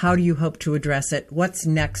 How do you hope to address it? What's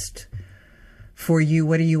next for you?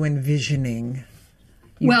 What are you envisioning?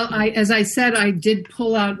 Well, as I said, I did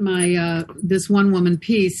pull out my this one woman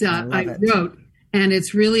piece I wrote. And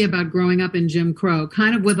it's really about growing up in Jim Crow,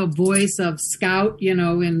 kind of with a voice of Scout, in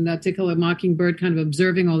To Kill a Mockingbird, kind of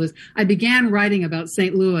observing all this. I began writing about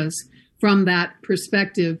St. Louis from that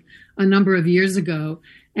perspective a number of years ago.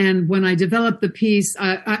 And when I developed the piece,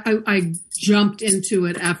 I jumped into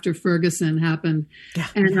it after Ferguson happened,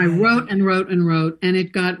 and I wrote and wrote and wrote, and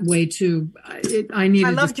it got way too. I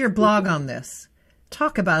loved your blog on this.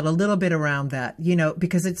 Talk about a little bit around that,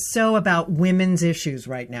 because it's so about women's issues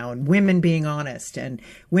right now, and women being honest, and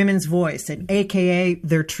women's voice, and AKA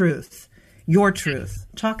their truth, your truth.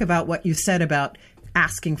 Talk about what you said about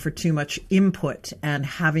asking for too much input and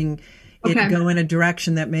having it go in a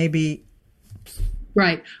direction that maybe.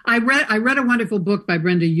 Right. I read a wonderful book by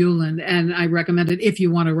Brenda Ueland, and I recommend it if you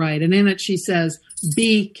want to write. And in it, she says,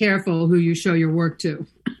 be careful who you show your work to.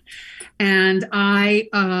 And I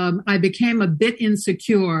became a bit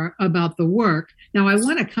insecure about the work. Now, I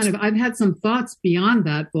want to I've had some thoughts beyond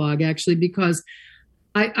that blog, actually, because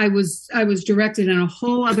I was directed in a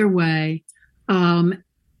whole other way.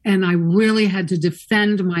 And I really had to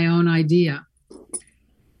defend my own idea.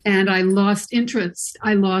 And I lost interest.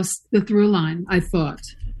 I lost the through line, I thought.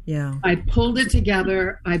 Yeah. I pulled it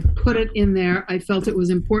together. I put it in there. I felt it was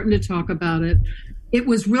important to talk about it. It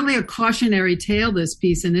was really a cautionary tale, this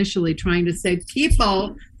piece initially, trying to say,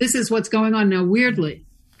 people, this is what's going on now. Weirdly,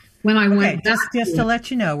 when I went back just to let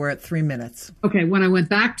you know, we're at 3 minutes. Okay. When I went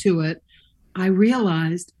back to it, I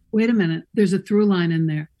realized, wait a minute, there's a through line in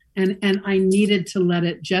there. And I needed to let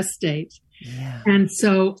it gestate. Yeah. And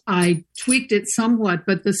so I tweaked it somewhat,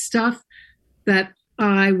 but the stuff that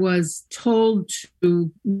I was told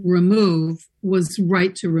to remove was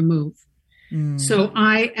right to remove. So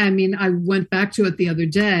I went back to it the other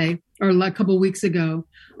day, or a couple of weeks ago.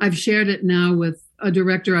 I've shared it now with a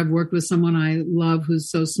director I've worked with, someone I love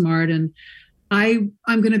who's so smart. And I'm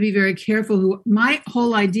going to be very careful. My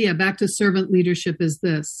whole idea, back to servant leadership, is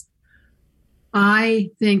this.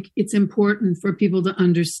 I think it's important for people to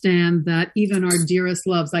understand that even our dearest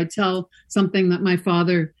loves, I tell something that my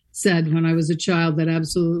father said when I was a child that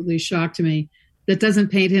absolutely shocked me, that doesn't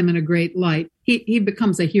paint him in a great light. He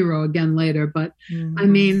becomes a hero again later. But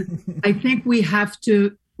I think we have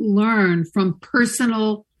to learn from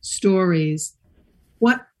personal stories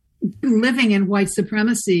what living in white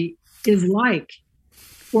supremacy is like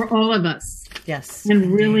for all of us. Yes.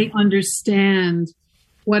 And really understand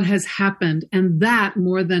what has happened, and that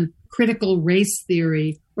more than critical race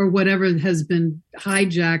theory or whatever has been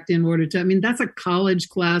hijacked in order to, that's a college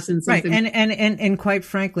class and something. Right. And quite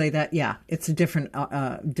frankly, it's a different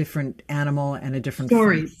animal and a different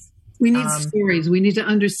stories. We need stories. We need to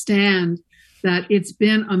understand that it's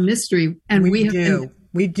been a mystery, and we need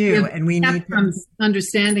to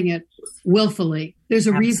understanding it willfully. There's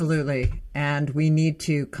a reason. Absolutely. And we need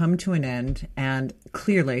to come to an end, and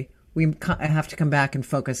clearly we have to come back and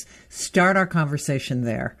focus, start our conversation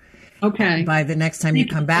there. Okay. And by the next time you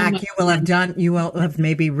come back, you will have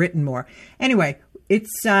maybe written more. Anyway,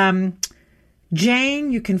 it's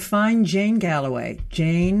Jane. You can find Jane Galloway,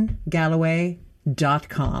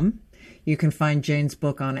 janegalloway.com. You can find Jane's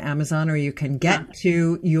book on Amazon, or you can get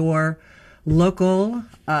to your local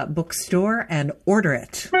bookstore and order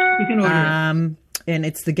it. You can order it. And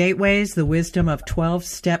it's The Gateways, The Wisdom of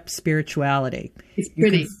 12-Step Spirituality. It's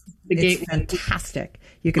pretty. It's fantastic.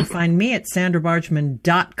 You can find me at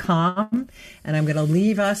sandrabargeman.com, and I'm going to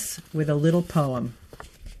leave us with a little poem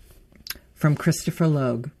from Christopher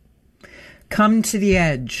Logue. Come to the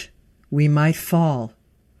edge, we might fall.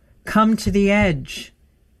 Come to the edge,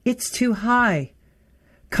 it's too high.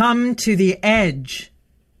 Come to the edge,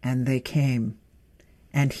 and they came,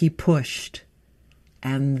 and he pushed,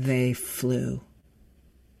 and they flew.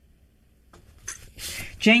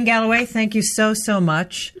 Jane Galloway, thank you so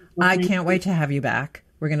much. Well, I can't wait to have you back.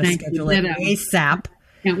 We're going to schedule it ASAP.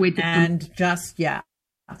 Can't wait to and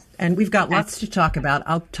and we've got lots to talk about.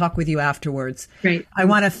 I'll talk with you afterwards. Great. I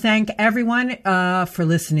want to thank everyone for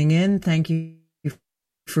listening in. Thank you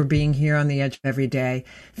for being here on the edge every day.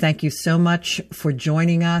 Thank you so much for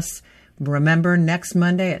joining us. Remember, next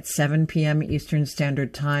Monday at 7 p.m. Eastern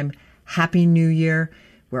Standard Time. Happy New Year.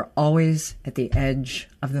 We're always at the edge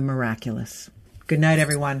of the miraculous. Good night,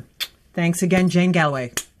 everyone. Thanks again, Jane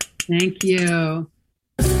Galloway. Thank you.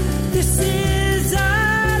 This is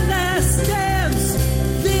our last dance.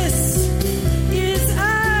 This is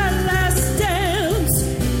our last dance.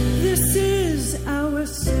 This is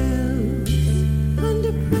ourselves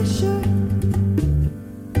under pressure.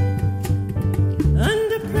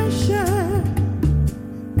 Under pressure.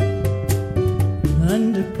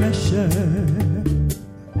 Under pressure.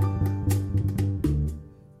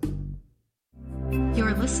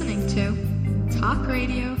 You're listening to Talk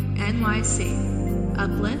Radio NYC.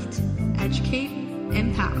 Uplift, educate,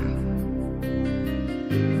 empower.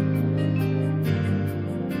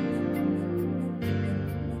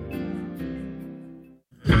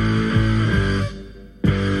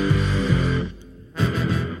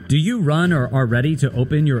 Do you run or are ready to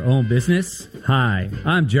open your own business? Hi,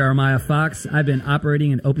 I'm Jeremiah Fox. I've been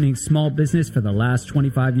operating and opening small business for the last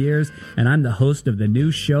 25 years, and I'm the host of the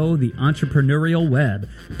new show, The Entrepreneurial Web.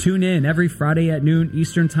 Tune in every Friday at noon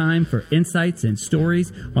Eastern Time for insights and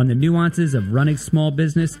stories on the nuances of running small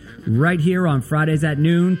business right here on Fridays at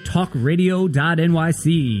noon, talkradio.nyc.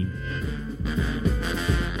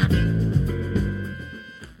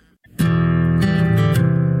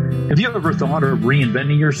 Have you ever thought of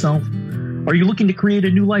reinventing yourself? Are you looking to create a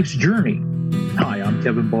new life's journey? Hi, I'm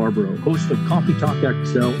Kevin Barbaro, host of Coffee Talk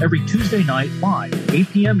XL every Tuesday night live, 8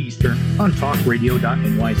 p.m. Eastern on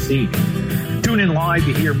talkradio.nyc. Tune in live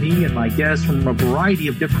to hear me and my guests from a variety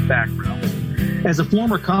of different backgrounds. As a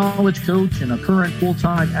former college coach and a current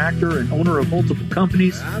full-time actor and owner of multiple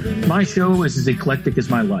companies, my show is as eclectic as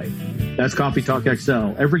my life. That's Coffee Talk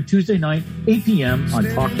XL every Tuesday night, 8 p.m. on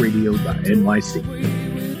talkradio.nyc.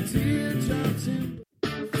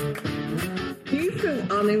 Do you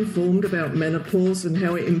feel uninformed about menopause and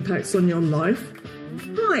how it impacts on your life?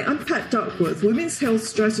 Hi, I'm Pat Duckworth, women's health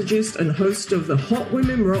strategist and host of the Hot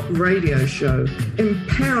Women Rock radio show,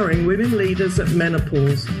 empowering women leaders at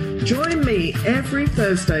menopause. Join me every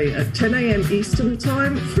Thursday at 10 a.m. Eastern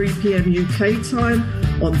Time, 3 p.m. UK time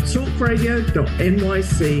on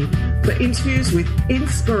talkradio.nyc for interviews with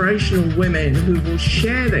inspirational women who will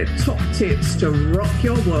share their top tips to rock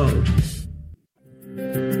your world.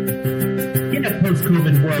 In a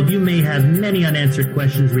post-COVID world, you may have many unanswered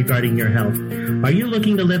questions regarding your health. Are you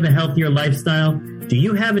looking to live a healthier lifestyle? Do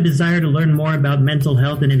you have a desire to learn more about mental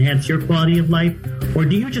health and enhance your quality of life? Or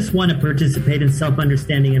do you just want to participate in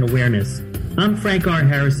self-understanding and awareness? I'm Frank R.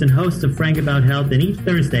 Harrison, host of Frank About Health, and each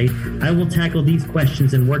Thursday, I will tackle these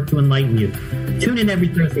questions and work to enlighten you. Tune in every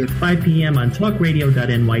Thursday at 5 p.m. on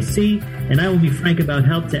talkradio.nyc, and I will be Frank About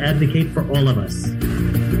Health to advocate for all of us.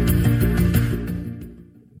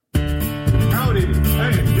 Howdy,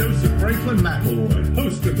 I am Joseph Franklin McElroy,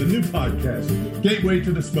 host of the new podcast, Gateway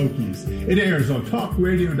to the Smokies. It airs on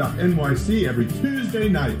talkradio.nyc every Tuesday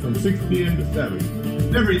night from 6 p.m. to 7.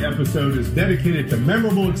 Every episode is dedicated to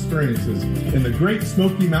memorable experiences in the Great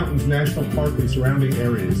Smoky Mountains National Park and surrounding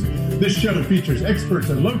areas. This show features experts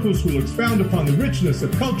and locals who will expound upon the richness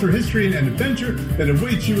of culture, history, and adventure that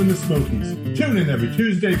awaits you in the Smokies. Tune in every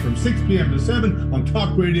Tuesday from 6 p.m. to 7 on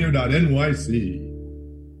talkradio.nyc.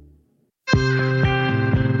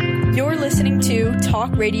 You're listening to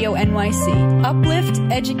Talk Radio NYC. Uplift,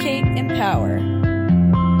 educate, empower.